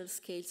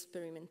 natural-scale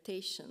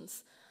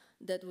experimentations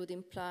that would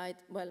imply,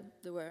 well,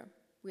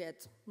 we had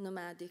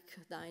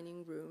nomadic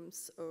dining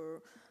rooms,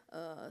 or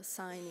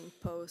signing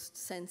posts,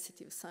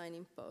 sensitive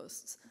signing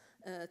posts,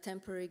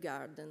 temporary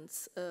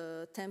gardens,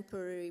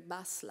 temporary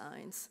bus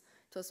lines.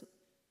 It was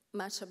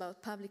much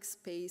about public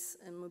space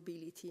and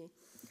mobility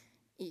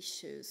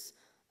issues,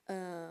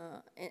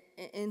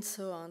 and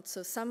so on.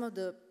 So some of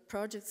the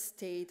projects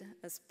stayed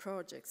as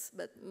projects,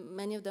 but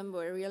many of them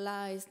were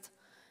realized,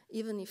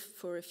 even if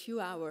for a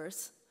few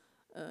hours,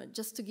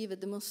 just to give a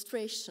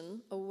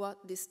demonstration of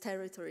what this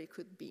territory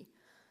could be.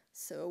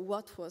 So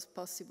what was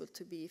possible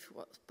to be, if it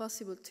was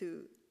possible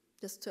to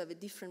just to have a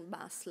different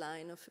bus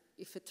line, of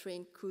if a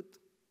train could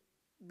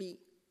be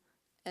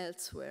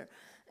elsewhere.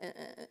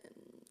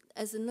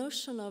 As a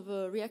notion of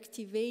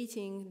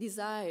reactivating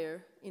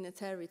desire in a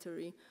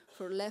territory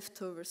for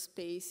leftover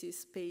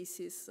spaces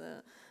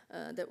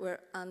that were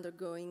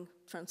undergoing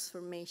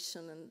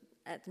transformation and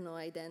had no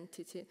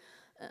identity.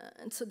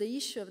 And so the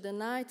issue of the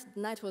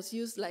night was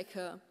used like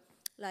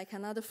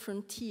another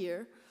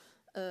frontier,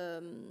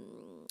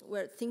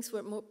 where things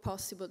were more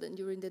possible than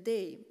during the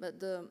day,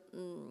 but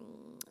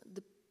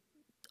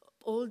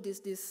all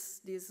this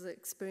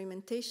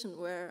experimentation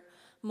were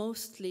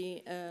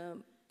mostly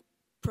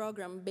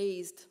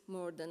program-based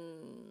more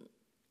than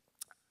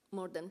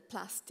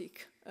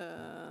plastic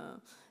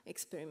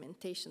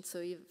experimentation. So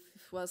if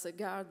it was a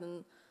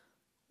garden,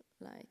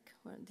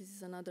 this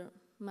is another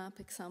map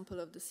example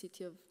of the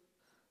city of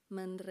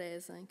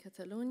Manresa in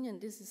Catalonia,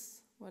 and this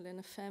is, an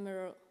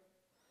ephemeral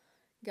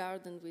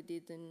garden we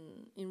did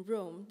in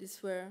Rome.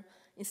 These were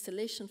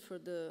installations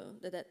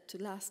that had to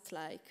last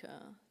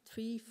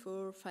 3,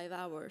 4, 5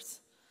 hours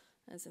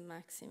as a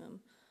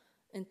maximum.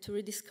 And to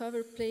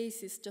rediscover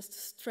places, just to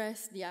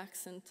stress the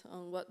accent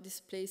on what these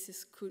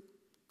places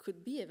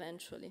could be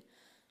eventually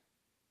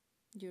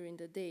during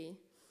the day.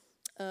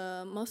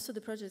 most of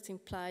the projects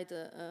implied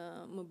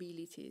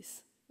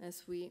mobilities,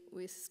 as we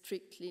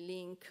strictly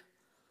link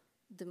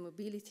the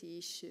mobility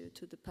issue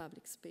to the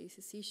public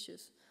spaces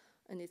issues.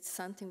 And it's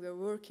something we're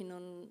working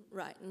on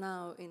right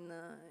now in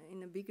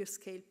a bigger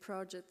scale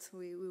project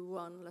we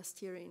won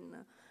last year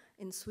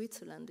in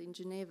Switzerland, in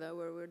Geneva,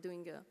 where we're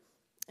doing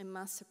a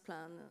master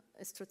plan,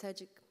 a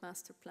strategic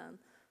master plan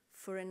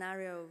for an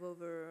area of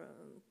over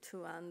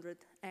 200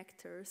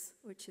 hectares,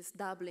 which is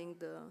doubling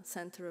the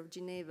center of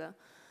Geneva.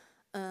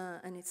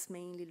 And it's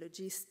mainly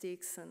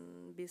logistics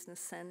and business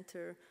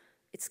center.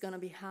 It's going to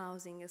be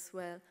housing as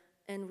well.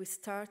 And we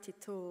started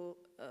all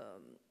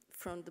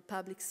from the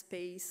public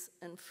space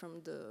and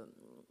from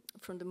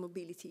the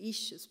mobility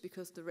issues,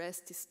 because the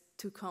rest is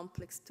too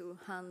complex to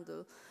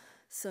handle.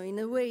 So in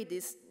a way,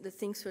 the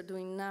things we're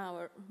doing now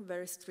are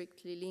very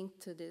strictly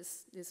linked to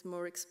this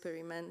more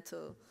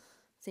experimental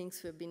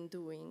things we've been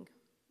doing.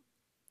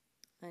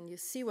 And you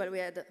see, well, we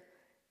had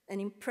an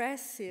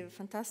impressive,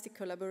 fantastic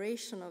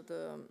collaboration of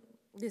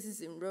this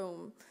is in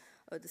Rome,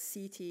 of the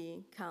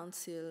city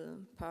council,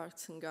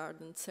 parks and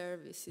garden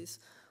services,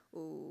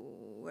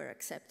 who were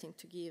accepting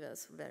to give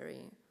us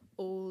very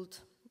old,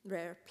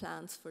 rare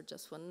plants for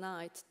just one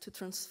night to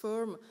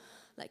transform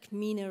like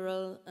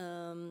mineral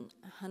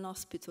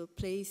inhospitable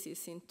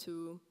places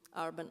into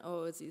urban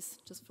oases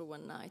just for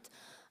one night.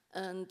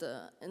 And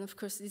of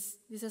course,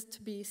 this has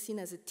to be seen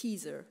as a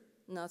teaser,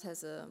 not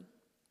as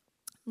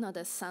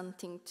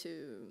something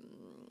to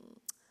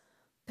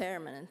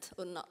permanent,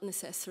 or not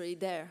necessarily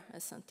there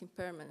as something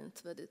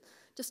permanent, but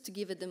just to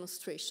give a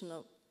demonstration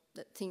of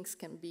that things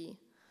can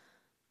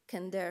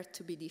dare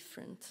to be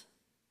different.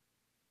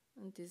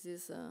 And this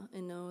is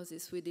an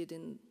oasis we did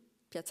in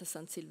Piazza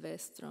San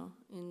Silvestro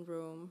in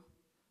Rome,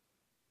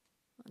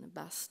 on a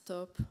bus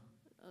stop,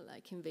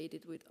 like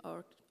invaded with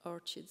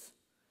orchids.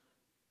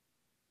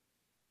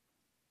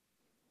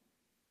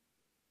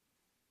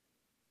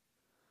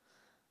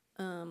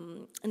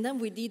 And then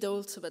we did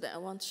also, but I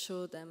won't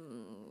show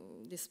them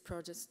these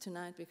projects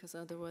tonight because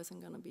otherwise I'm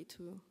going to be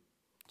too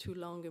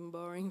long and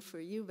boring for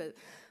you, but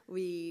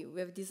we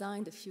have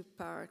designed a few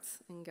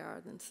parks and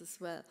gardens as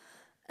well.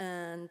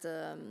 And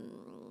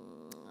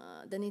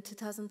then in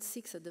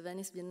 2006 at the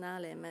Venice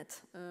Biennale I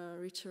met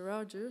Richard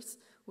Rogers,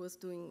 who was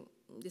doing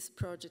this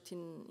project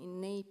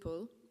in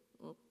Naples,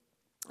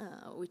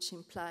 which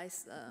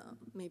implies,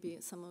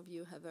 maybe some of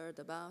you have heard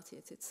about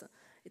it,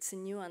 it's a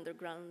new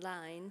underground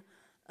line.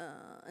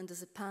 And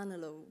there's a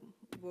panel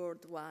of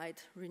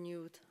worldwide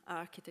renewed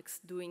architects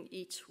doing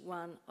each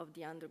one of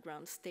the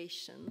underground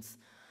stations.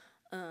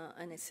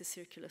 And it's a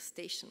circular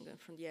station going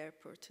from the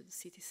airport to the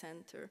city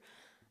center,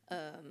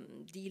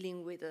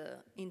 dealing with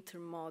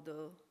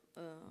intermodal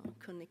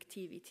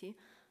connectivity.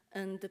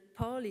 And the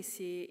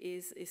policy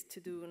is to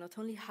do not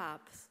only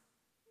hubs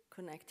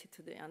connected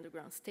to the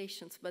underground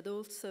stations, but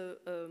also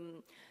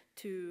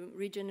to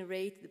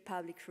regenerate the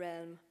public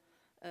realm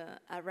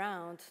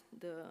around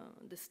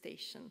the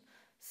station.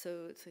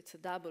 So it's a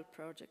double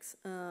project.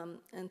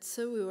 And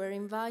so we were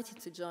invited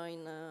to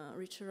join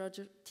Richard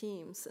Rogers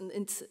teams. And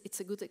it's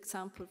a good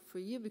example for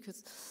you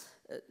because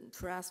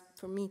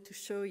for me to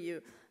show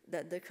you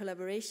that the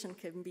collaboration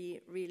can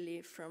be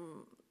really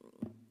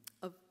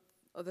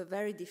of a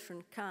very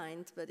different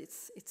kind, but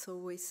it's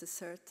always a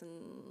certain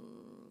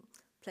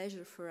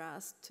pleasure for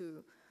us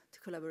to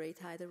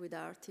collaborate either with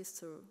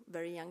artists or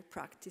very young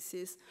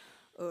practices,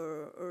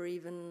 or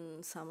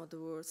even some of the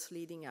world's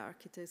leading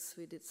architects.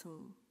 We did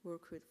some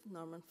work with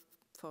Norman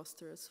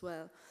Foster as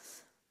well,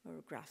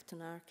 or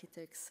Grafton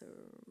architects,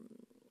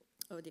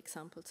 or the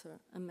examples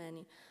are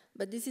many.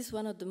 But this is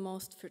one of the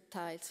most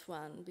fertile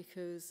one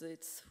because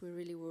we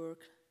really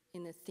work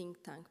in a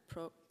think tank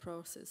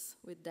process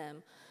with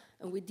them.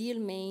 And we deal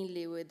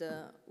mainly with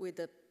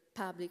the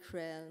public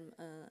realm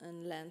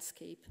and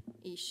landscape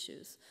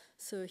issues.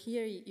 So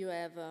here you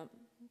have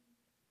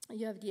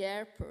the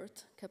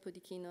airport,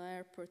 Capodichino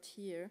Airport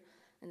here,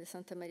 and the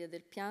Santa Maria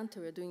del Pianto.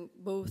 We're doing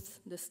both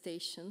the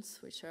stations,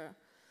 which are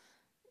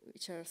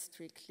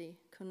strictly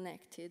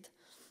connected,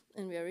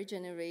 and we are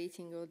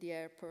regenerating all the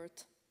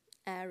airport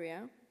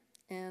area,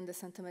 and the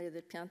Santa Maria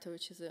del Pianto,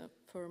 which is a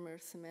former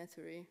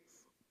cemetery,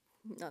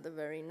 not a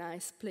very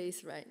nice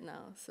place right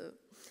now. So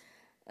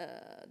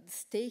the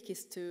stake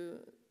is to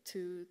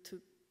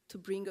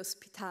bring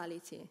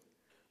hospitality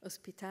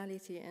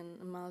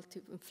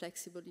and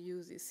flexible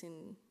uses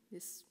in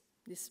these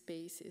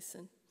spaces.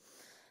 And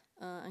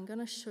I'm going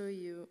to show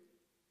you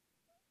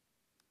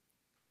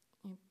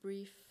a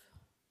brief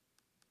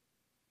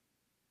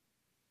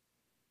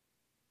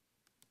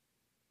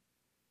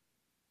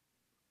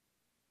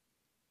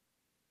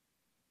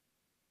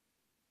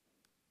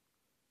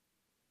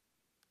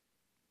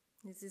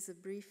this is a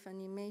brief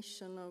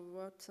animation of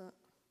what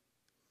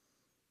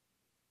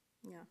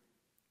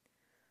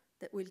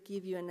that will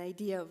give you an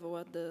idea of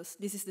what this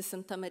is the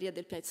Santa Maria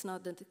del Pianto. It's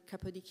not the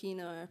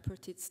Capodichino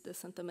Airport, it's the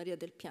Santa Maria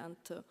del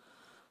Pianto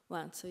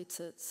one. So it's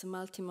a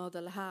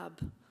multimodal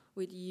hub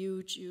with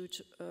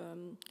huge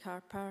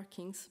car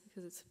parkings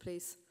because it's a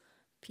place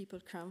people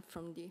come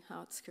from the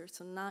outskirts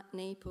of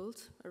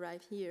Naples,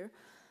 arrive here,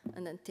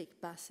 and then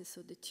take buses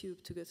or the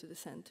tube to go to the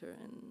center.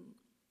 And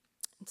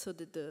so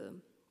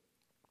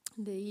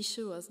the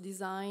issue was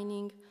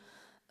designing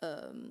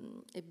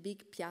a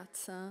big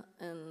piazza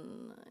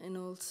and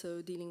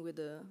also dealing with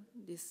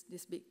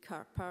these big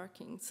car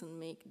parkings and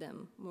make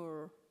them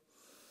more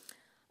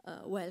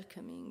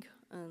welcoming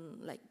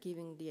and like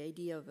giving the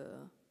idea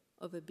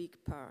of a big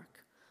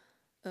park.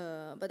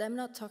 But I'm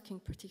not talking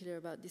particularly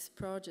about this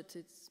project.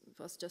 It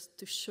was just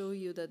to show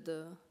you that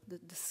the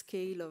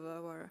scale of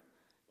our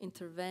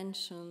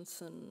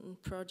interventions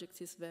and projects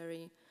is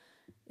very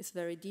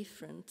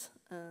different,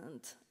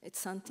 and it's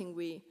something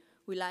we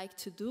like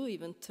to do,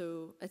 even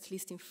though, at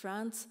least in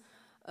France,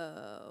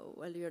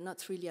 well, you're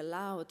not really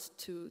allowed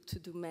to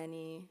do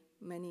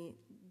many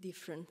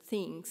different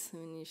things. I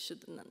mean, you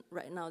should,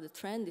 right now the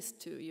trend is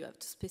you have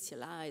to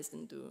specialize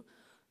and do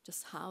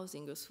just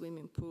housing or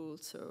swimming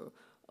pools or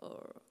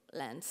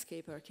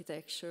landscape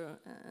architecture,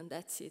 and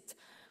that's it.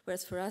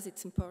 Whereas for us,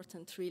 it's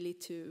important really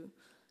to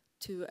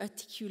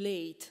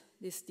articulate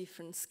these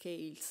different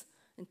scales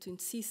and to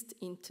insist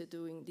into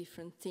doing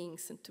different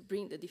things and to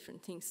bring the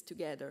different things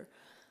together.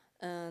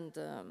 And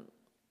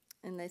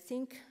I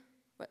think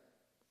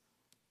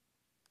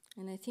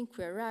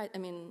we're right. I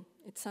mean,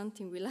 it's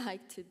something we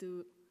like to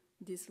do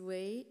this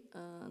way.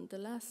 The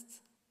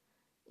last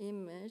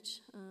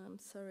image,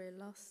 sorry, I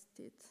lost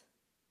it.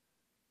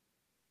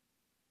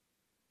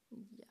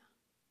 Yeah.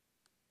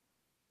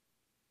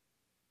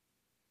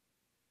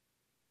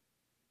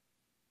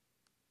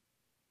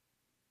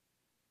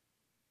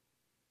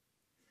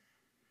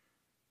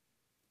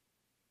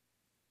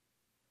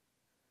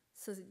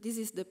 So this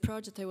is the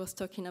project I was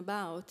talking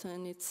about,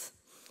 and it's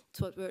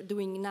what we're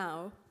doing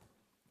now.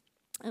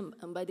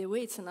 And by the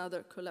way, it's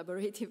another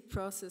collaborative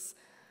process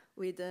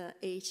with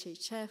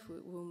HHF,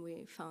 whom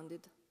we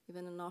founded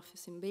even an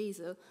office in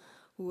Basel,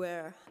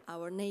 where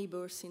our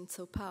neighbors in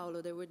Sao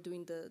Paulo, they were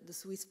doing the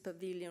Swiss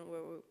pavilion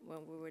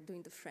when we were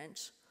doing the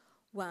French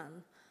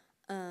one.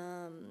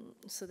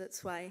 So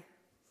that's why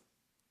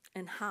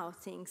and how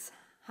things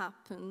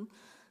happen,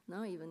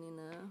 no, even in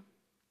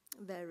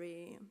a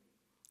very,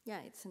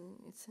 it's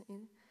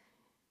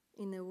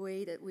in a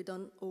way that we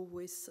don't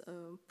always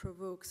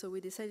provoke. So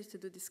we decided to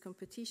do this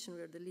competition.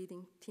 We're the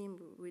leading team.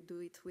 We do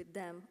it with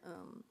them.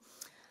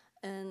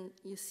 And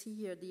you see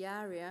here the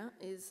area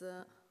is,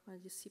 well,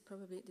 you see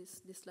probably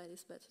this slide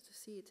is better to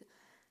see it.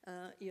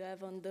 You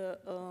have on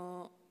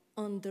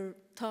the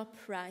top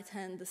right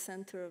hand the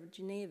center of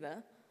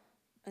Geneva,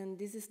 and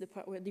this is the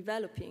part we're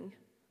developing.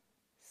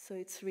 So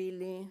it's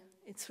really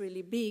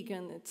big,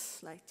 and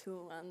it's like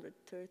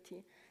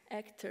 230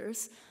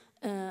 hectares.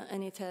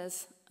 And it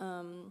has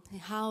a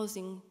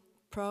housing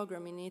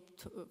program in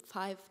it.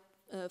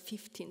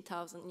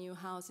 15,000 new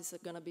houses are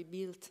going to be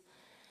built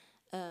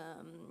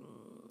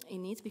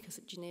in it, because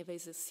Geneva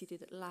is a city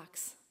that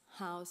lacks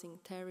housing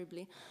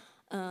terribly.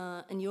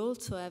 And you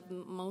also have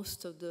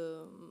most of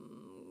the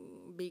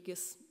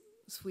biggest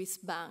Swiss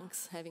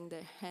banks having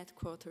their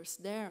headquarters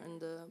there,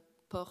 and the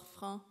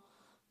Port-Franc,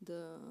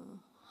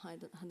 I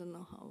don't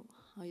know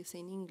how you say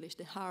in English,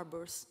 the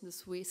harbors, the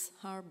Swiss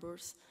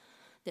harbors.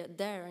 They're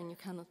there and you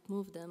cannot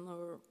move them,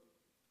 or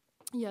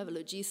you have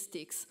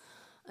logistics.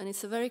 And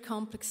it's a very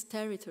complex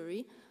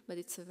territory, but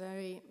it's a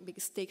very big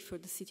stake for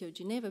the city of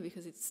Geneva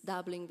because it's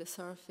doubling the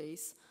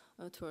surface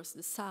towards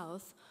the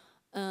south.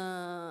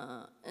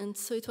 And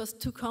so it was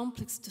too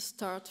complex to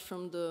start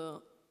from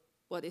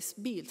what is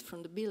built,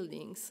 from the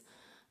buildings,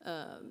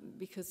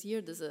 because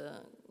here there's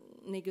a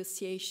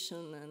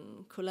negotiation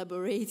and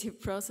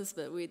collaborative process,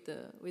 but with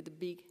the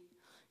big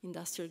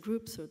industrial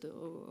groups or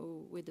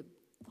with the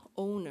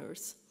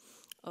owners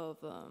of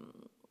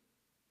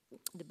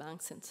the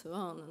banks and so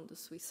on, and the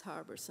Swiss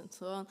harbors and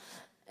so on.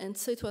 And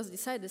so it was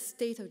decided, the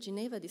state of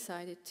Geneva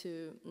decided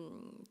to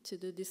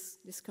do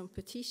this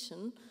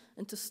competition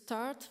and to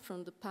start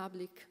from the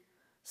public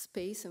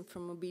space and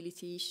from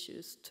mobility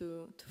issues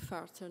to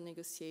further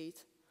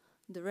negotiate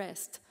the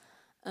rest.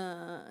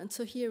 And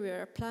so here we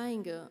are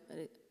applying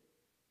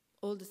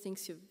all the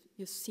things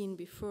you've seen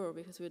before,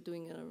 because we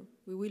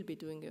will be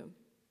doing a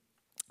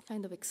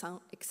kind of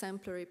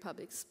exemplary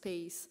public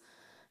space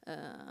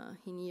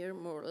in here,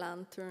 more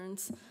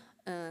lanterns,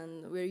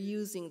 and we're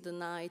using the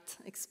night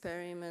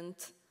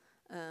experiment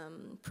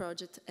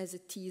project as a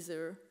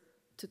teaser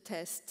to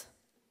test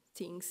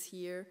things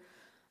here.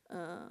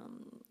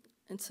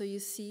 And so you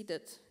see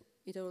that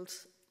it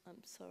also,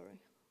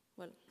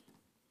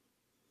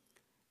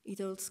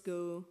 it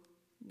also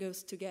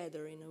goes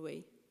together in a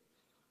way.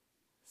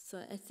 So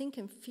I think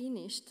I'm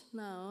finished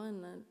now,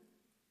 and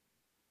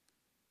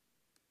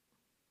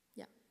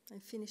I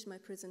finished my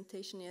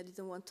presentation. I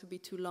didn't want to be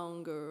too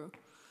long,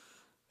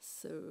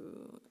 so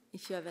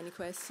if you have any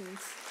questions.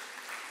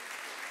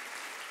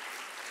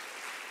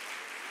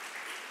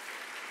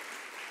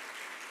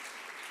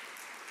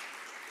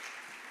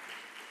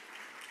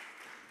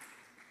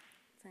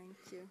 Thank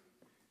you.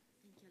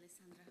 Thank you,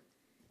 Alessandra.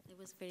 That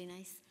was very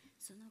nice.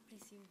 So now,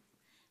 please,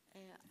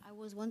 I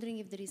was wondering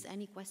if there is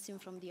any question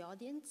from the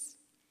audience.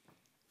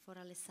 for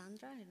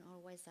Alessandra, and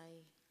always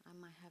I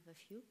might have a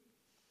few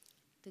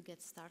to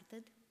get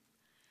started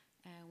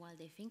while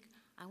they think.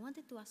 I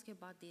wanted to ask you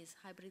about this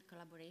hybrid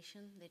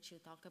collaboration that you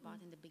talked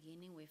about in the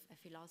beginning with a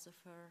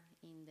philosopher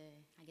in the,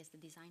 I guess, the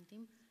design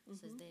team.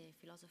 So is the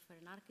philosopher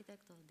an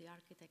architect, or the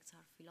architects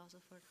are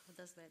philosophers? How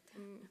does that?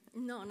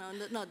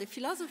 No, the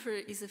philosopher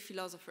is a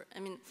philosopher. I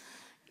mean,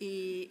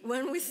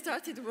 when we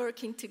started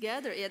working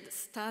together, he had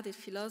studied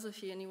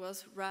philosophy and he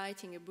was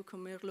writing a book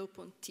on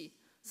Merleau-Ponty.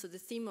 So the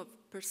theme of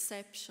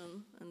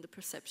perception and the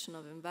perception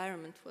of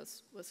environment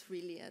was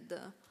really at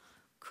the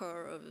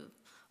core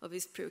of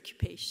his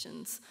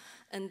preoccupations.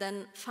 And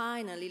then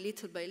finally,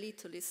 little by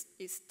little,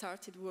 he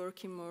started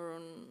working more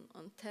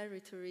on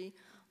territory,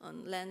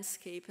 on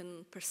landscape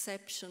and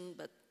perception,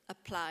 but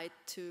applied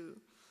to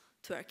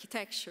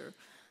architecture.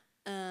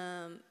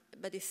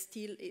 But he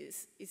still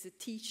is a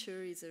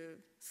teacher, he's a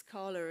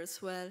scholar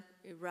as well.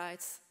 He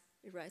writes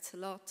a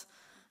lot.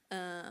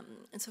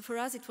 And so for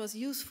us, it was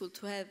useful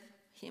to have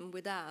him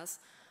with us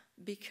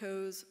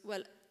because,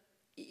 well,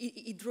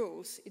 he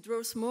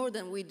draws more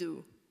than we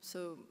do.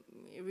 So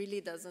he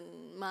really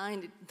doesn't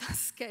mind, it does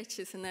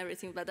sketches and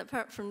everything, but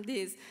apart from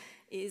this,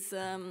 he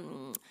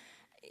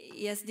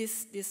has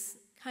this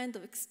kind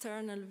of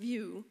external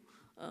view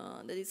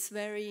that is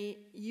very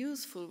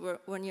useful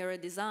when you're a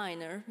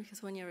designer,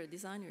 because when you're a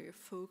designer, you're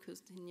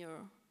focused in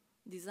your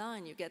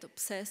design, you get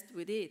obsessed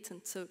with it,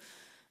 and so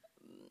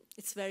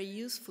it's very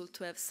useful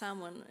to have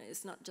someone.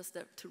 It's not just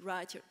there to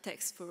write your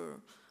text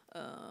to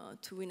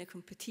win a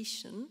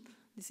competition.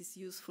 This is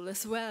useful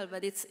as well,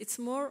 but it's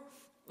more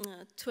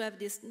to have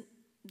this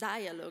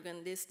dialogue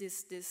and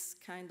this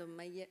kind of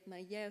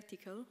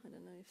maietical, I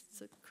don't know if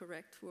it's a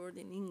correct word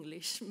in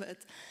English, but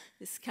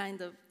this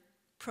kind of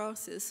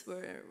process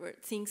where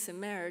things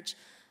emerge.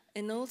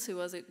 And also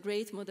was a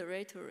great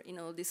moderator in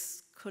all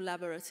these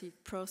collaborative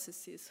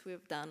processes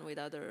we've done with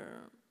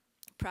other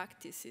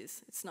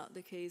practices. It's not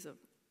the case of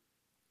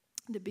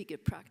the bigger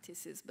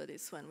practices, but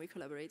it's when we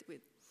collaborate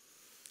with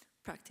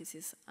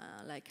practices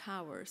like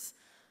ours,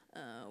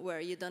 where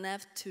you don't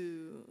have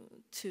to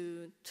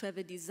have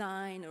a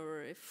design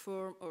or a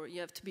form, or you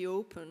have to be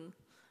open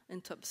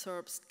and to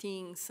absorb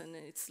things, and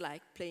it's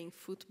like playing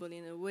football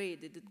in a way.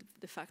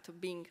 The fact of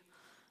being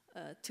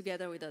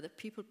together with other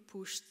people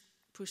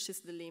pushes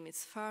the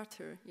limits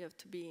further. You have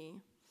to be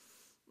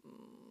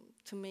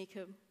to make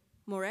a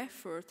more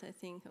effort, I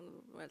think.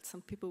 Well,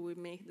 some people will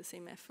make the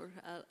same effort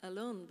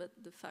alone, but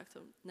the fact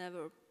of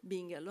never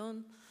being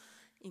alone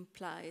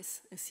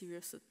implies a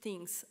series of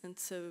things,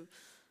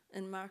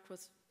 and Mark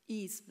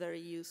is very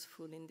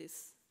useful in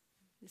this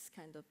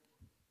kind of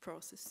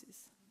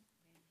processes.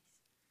 Very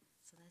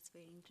nice. So that's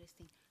very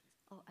interesting.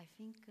 Oh, I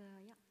think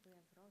we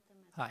have Rotem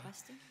as Hi. a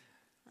question.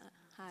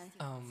 Hi.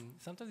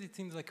 Sometimes it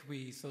seems like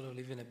we sort of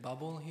live in a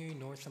bubble here in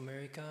North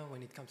America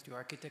when it comes to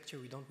architecture.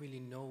 We don't really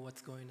know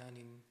what's going on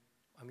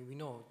we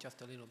know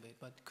just a little bit,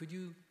 but could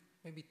you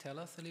maybe tell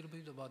us a little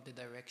bit about the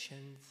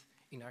directions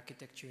in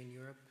architecture in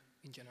Europe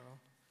in general?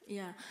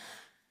 Yeah.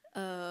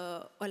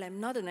 Well, I'm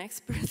not an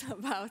expert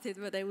about it,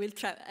 but I will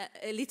try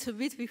a little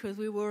bit because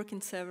we work in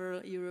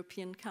several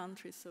European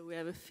countries, so we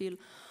have a feel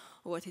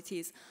of what it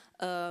is.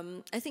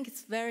 I think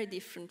it's very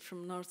different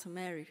from North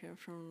America,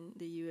 from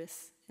the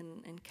US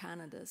and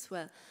Canada as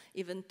well,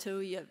 even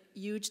though you have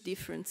huge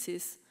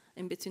differences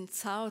in between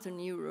Southern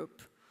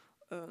Europe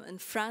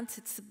and France.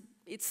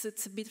 It's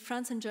a bit,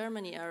 France and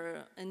Germany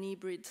are an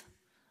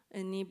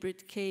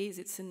hybrid case.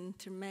 It's an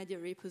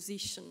intermediary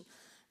position,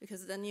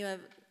 because then you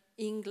have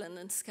England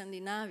and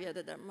Scandinavia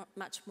that are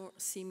much more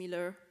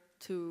similar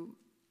to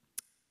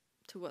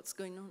what's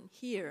going on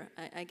here,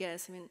 I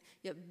guess. I mean,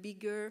 you have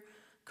bigger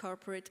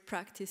corporate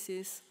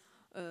practices,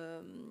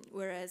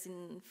 whereas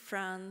in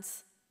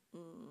France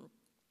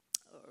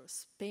or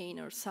Spain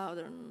or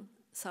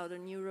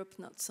Southern Europe,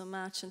 not so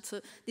much. And so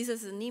this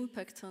has an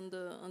impact on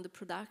the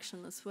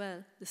production as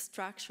well. The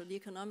structure, the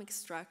economic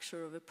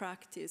structure of a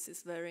practice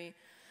is very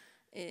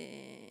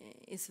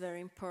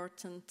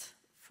important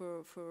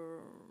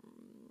for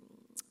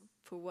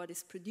what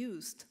is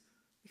produced,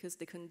 because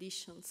the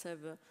conditions have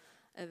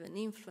an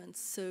influence.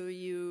 So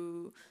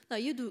you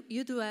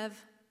do have,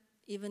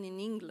 even in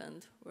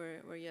England,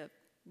 where you have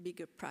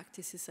bigger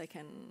practices, I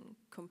can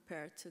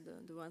compare to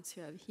the ones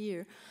you have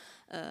here.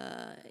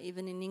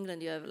 Even in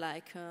England, you have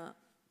like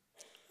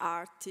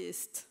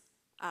artists,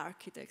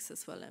 architects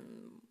as well,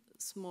 and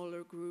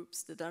smaller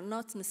groups that are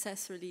not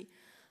necessarily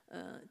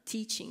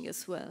teaching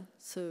as well.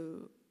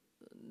 So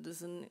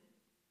there's an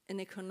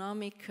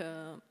economic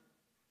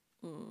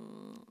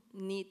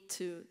need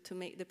to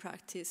make the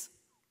practice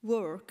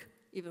work,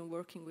 even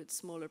working with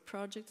smaller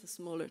projects, a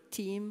smaller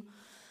team.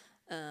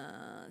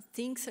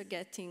 Things are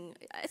getting,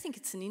 I think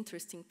it's an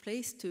interesting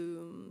place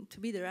to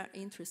be. There are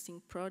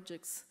interesting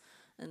projects,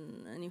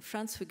 and in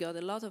France we got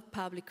a lot of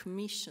public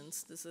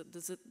commissions.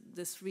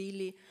 There's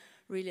really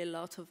a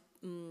lot of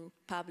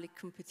public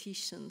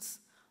competitions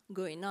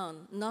going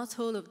on. Not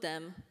all of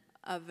them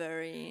are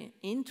very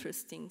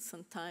interesting.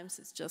 Sometimes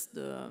it's just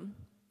the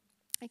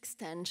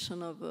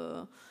extension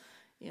of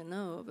you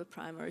know, of a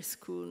primary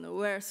school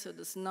nowhere. So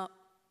there's not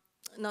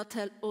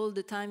all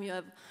the time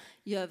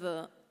you have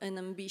an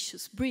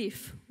ambitious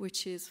brief,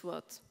 which is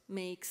what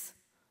makes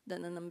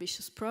then an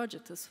ambitious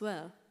project as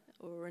well,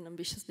 or an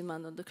ambitious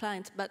demand on the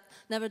client. But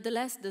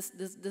nevertheless,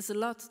 there's a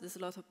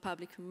lot of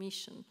public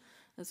permission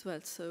as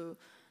well. So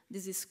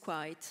this is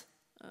quite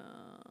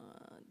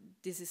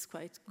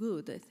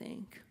good, I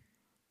think,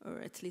 or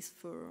at least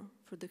for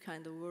the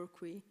kind of work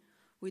we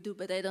do.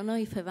 But I don't know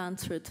if I've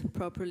answered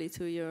properly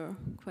to your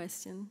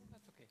question.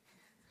 That's okay.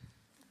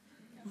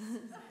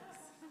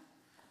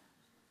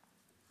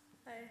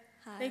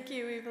 Hi. Thank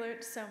you. We've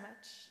learned so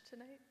much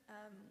tonight.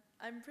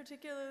 I'm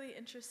particularly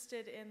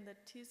interested in the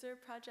teaser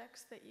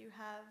projects that you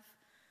have,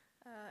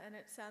 and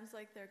it sounds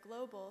like they're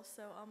global,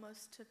 so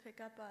almost to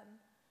pick up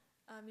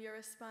on your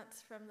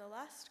response from the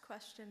last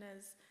question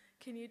is,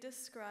 can you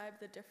describe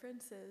the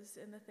differences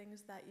in the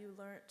things that you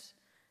learnt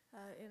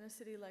in a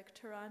city like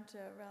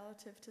Toronto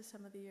relative to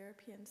some of the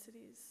European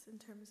cities in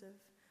terms of,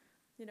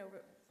 you know,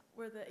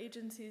 were the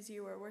agencies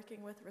you were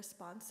working with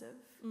responsive,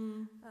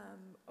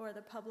 or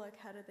the public,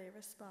 how did they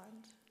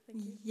respond?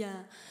 Thank you.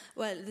 Yeah,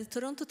 well, the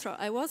Toronto,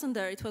 I wasn't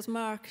there. It was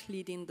Mark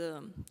leading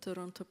the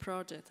Toronto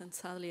project, and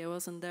sadly I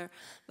wasn't there.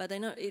 But I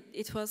know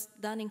it was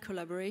done in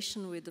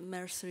collaboration with the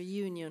Mercer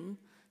Union,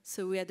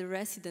 so we had a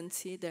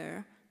residency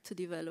there to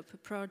develop a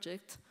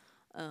project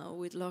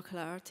with local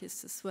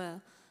artists as well.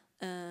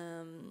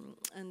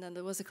 And then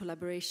there was a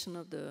collaboration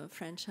of the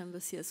French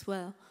embassy as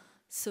well.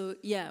 So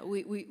yeah,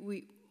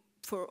 we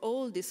for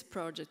all these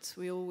projects,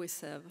 we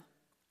always have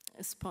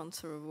a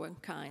sponsor of one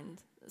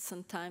kind.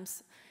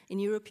 Sometimes in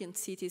European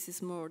cities,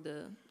 it's more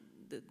the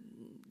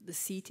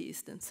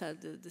cities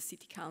themselves, the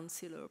city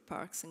council or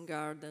parks and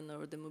garden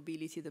or the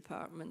mobility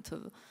department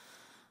of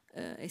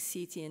a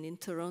city. And in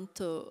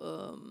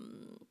Toronto,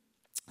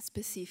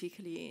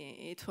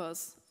 specifically, it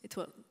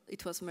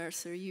was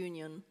Mercer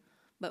Union,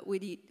 but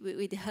with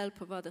the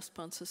help of other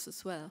sponsors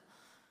as well.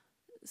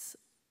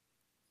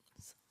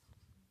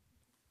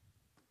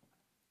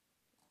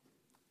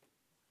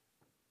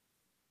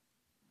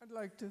 I'd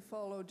like to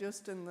follow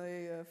just in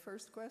the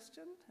first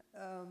question.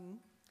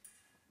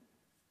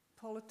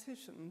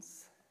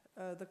 Politicians,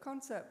 the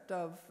concept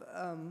of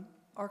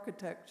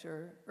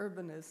architecture,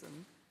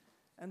 urbanism,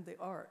 and the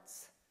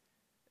arts.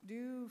 Do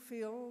you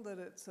feel that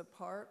it's a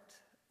part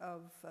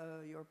of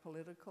your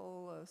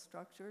political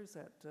structures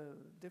at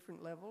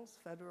different levels,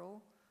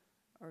 federal,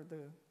 or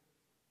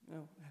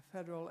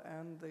federal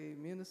and the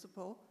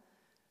municipal?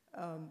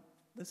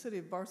 The city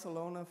of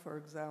Barcelona, for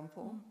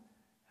example,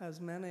 has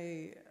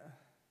many.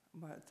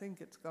 I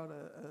think it's got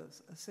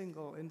a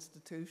single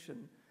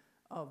institution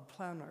of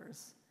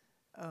planners,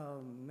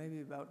 maybe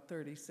about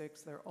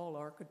 36. They're all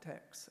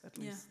architects, at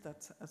least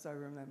that's as I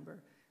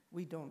remember.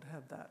 We don't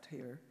have that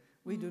here.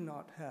 We do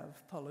not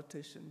have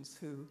politicians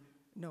who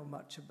know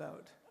much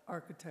about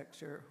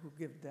architecture, who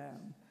give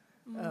damn.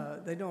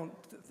 They don't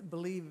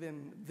believe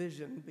in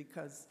vision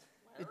because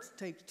it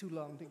takes too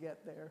long to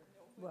get there.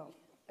 Well,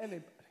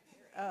 anybody.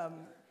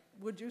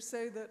 Would you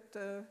say that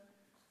there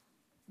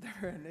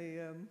are any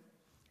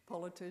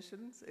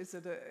politicians? Is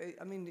it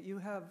I mean, you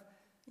have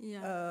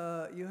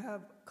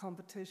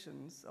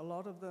competitions. A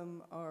lot of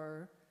them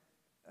are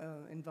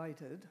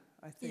invited,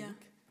 I think. Yeah.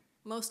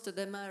 Most of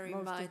them are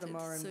invited. Most of them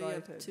are invited. So you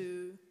have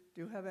to.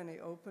 Do you have any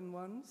open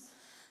ones?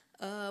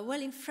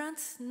 Well, in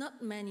France,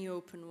 not many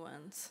open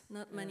ones.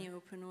 Not many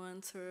open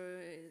ones,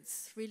 or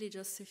it's really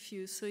just a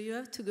few. So you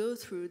have to go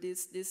through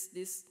this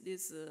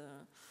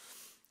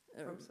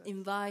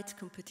invite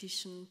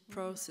competition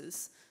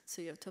process.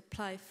 So you have to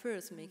apply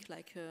first, make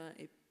like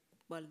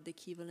the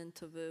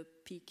equivalent of a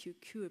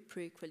PQQ, a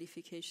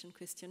pre-qualification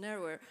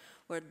questionnaire,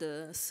 where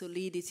the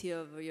solidity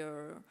of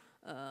your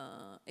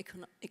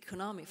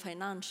economic,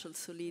 financial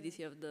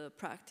solidity of the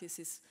practice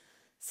is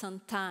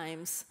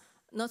sometimes,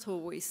 not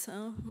always,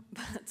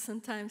 but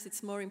sometimes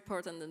it's more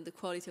important than the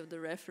quality of the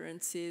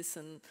references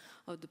and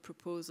of the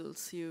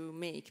proposals you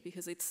make,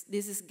 because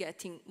this is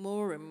getting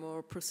more and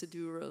more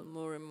procedural,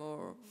 more and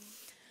more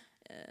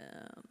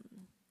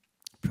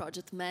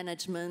project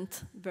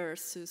management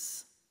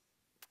versus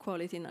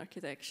quality in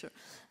architecture.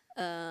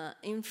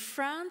 In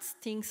France,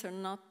 things are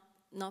not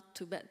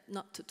too bad,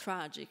 not too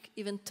tragic,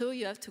 even though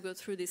you have to go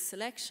through this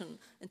selection,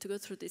 and to go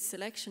through this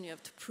selection you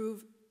have to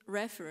prove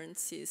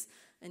references,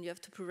 and you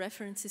have to prove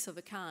references of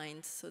a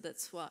kind, so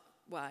that's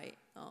why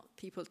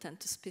people tend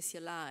to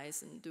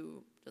specialize and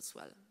do just,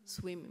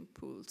 swimming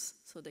pools,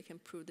 so they can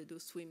prove they do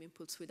swimming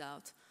pools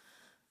without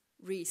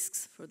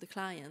risks for the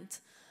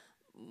client,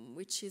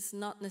 which is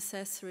not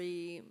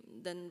necessarily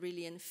then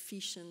really an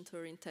efficient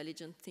or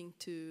intelligent thing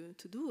to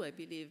do, I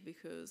believe,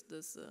 because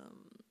there's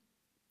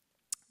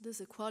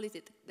a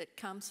quality that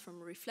comes from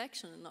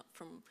reflection and not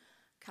from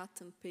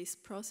cut and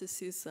paste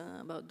processes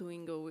about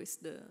doing always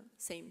the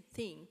same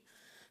thing.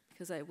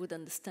 Because I would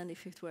understand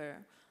if it were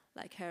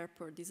like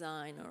airport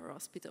design or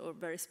hospital or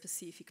very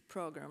specific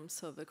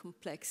programs of a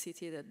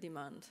complexity that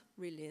demand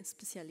really a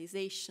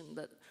specialization.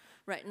 But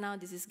right now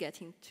this is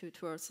getting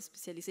towards a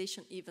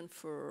specialization even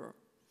for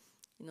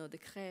the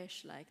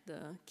crèche, like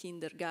the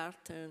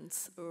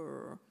kindergartens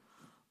or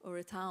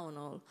a town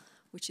hall,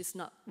 which is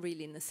not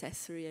really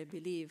necessary, I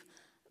believe.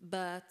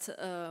 But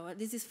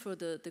this is for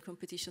the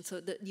competition.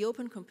 So the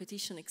open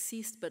competition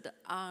exists, but there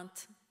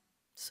aren't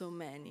so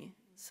many.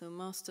 So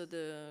most of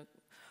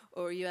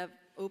or you have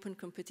open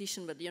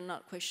competition, but you're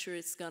not quite sure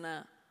it's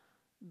gonna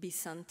be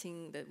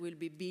something that will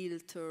be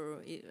built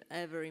or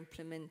ever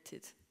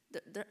implemented.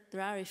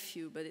 There are a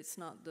few, but it's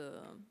not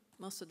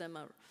most of them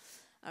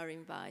are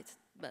invited.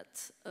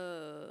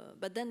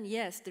 But then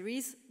yes, there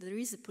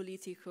is a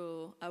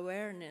political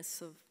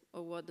awareness of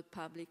what the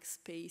public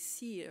space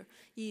here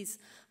is,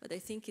 but I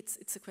think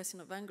it's a question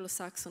of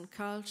Anglo-Saxon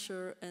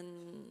culture,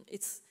 and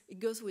it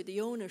goes with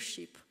the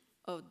ownership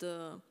of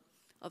the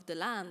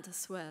land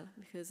as well,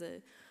 because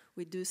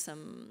we do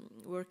some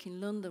work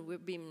in London.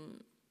 We've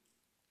been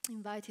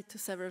invited to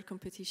several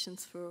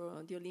competitions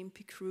for the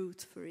Olympic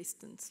route, for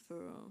instance,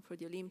 for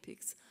the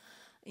Olympics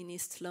in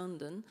East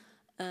London,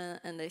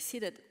 and I see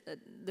that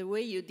the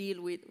way you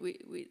deal with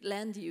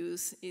land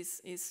use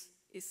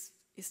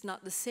is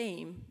not the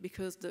same,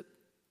 because the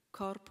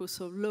corpus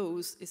of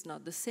laws is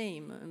not the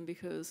same, and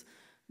because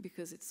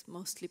it's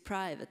mostly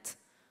private,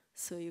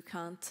 so you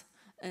can't,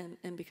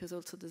 and because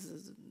also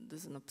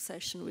there's an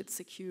obsession with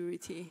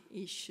security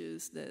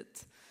issues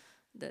that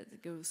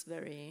goes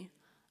very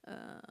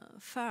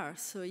far.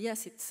 So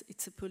yes,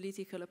 it's a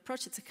political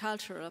approach, it's a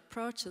cultural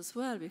approach as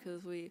well,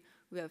 because we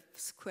have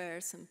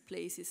squares and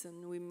places,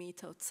 and we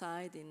meet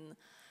outside in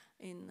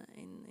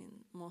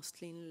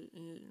mostly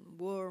in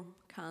warm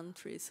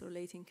countries or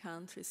Latin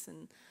countries,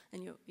 and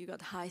you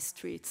got high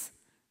streets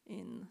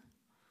in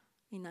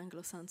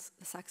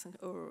Anglo-Saxon,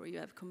 or you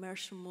have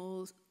commercial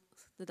malls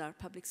that are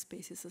public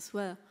spaces as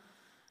well.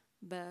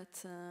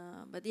 But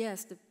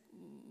yes,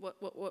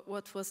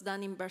 what was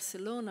done in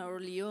Barcelona or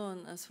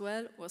Lyon as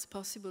well was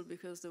possible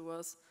because there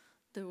was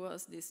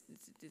this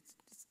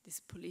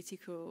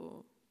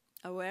political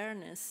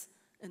awareness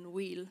and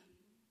will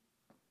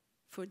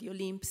for the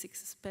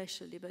Olympics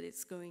especially, but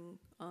it's going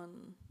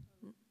on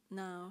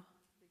now.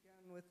 It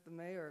began with the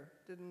mayor,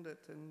 didn't it,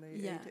 in the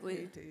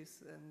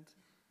 80s, and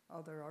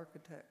other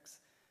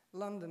architects.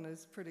 London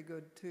is pretty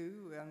good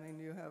too. I mean,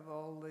 you have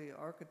all the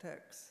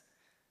architects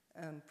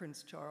and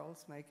Prince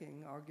Charles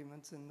making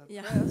arguments in the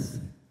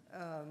press.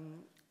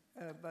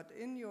 But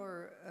in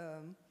your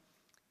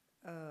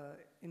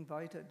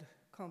invited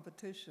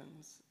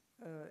competitions,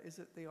 is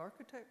it the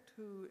architect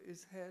who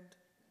is head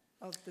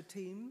of the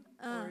team,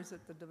 or is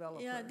it the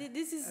developer? Yeah,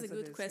 this is a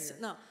good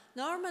question. No,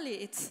 normally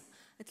it's,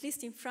 at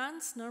least in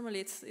France, normally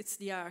it's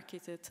the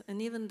architect,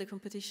 and even the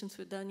competitions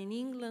we've done in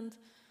England,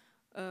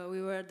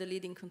 we were the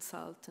leading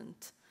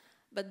consultant.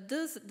 But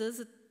there's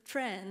a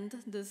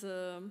trend, there's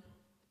a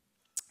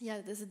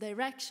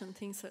direction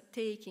things are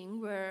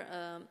taking where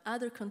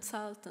other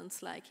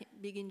consultants, like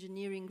big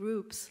engineering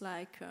groups,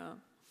 like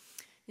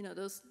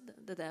those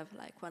that have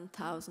like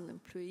 1,000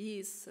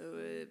 employees, so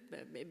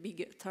a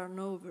bigger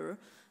turnover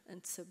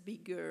and so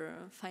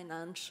bigger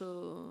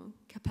financial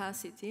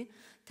capacity,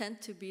 tend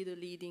to be the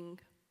leading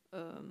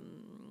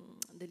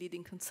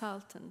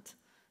consultant.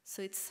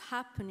 So it's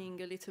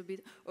happening a little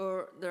bit,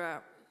 or there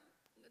are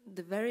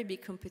the very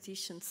big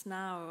competitions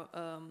now.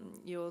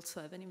 You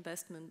also have an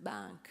investment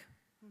bank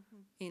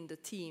in the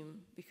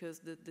team, because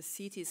the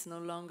city is no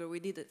longer, we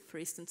did it, for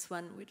instance,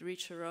 one with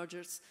Richard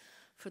Rogers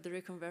for the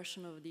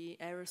reconversion of the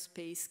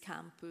aerospace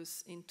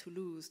campus in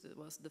Toulouse. That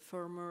was the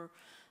former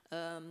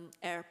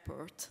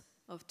airport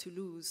of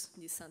Toulouse,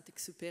 the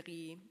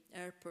Saint-Exupéry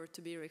airport,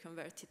 to be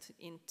reconverted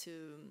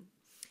into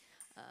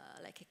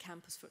like a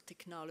campus for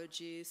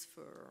technologies,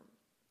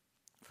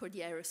 for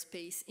the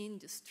aerospace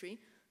industry.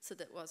 So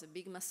that was a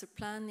big master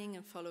planning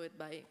and followed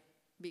by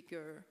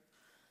bigger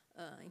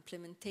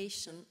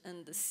implementation,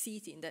 and the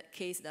city in that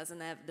case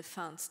doesn't have the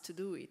funds to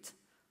do it,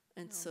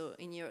 and so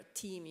in your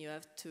team you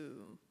have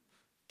to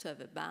have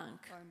a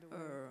bank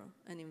or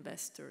an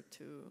investor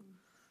to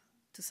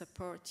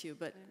support you,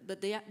 but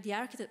the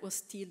architect was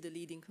still the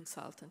leading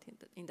consultant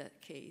in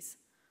that case.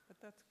 But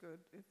that's good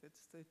if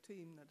it's the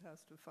team that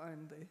has to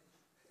find the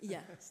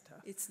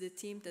stuff. It's the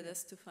team that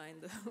has to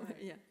find the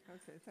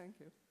Okay, thank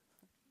you.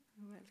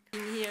 You're welcome.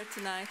 Being here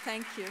tonight,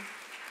 thank you.